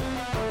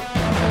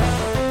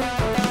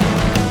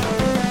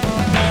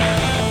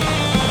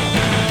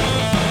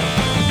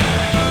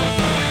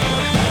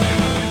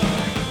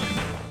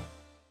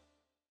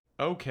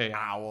 Okay,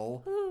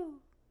 owl.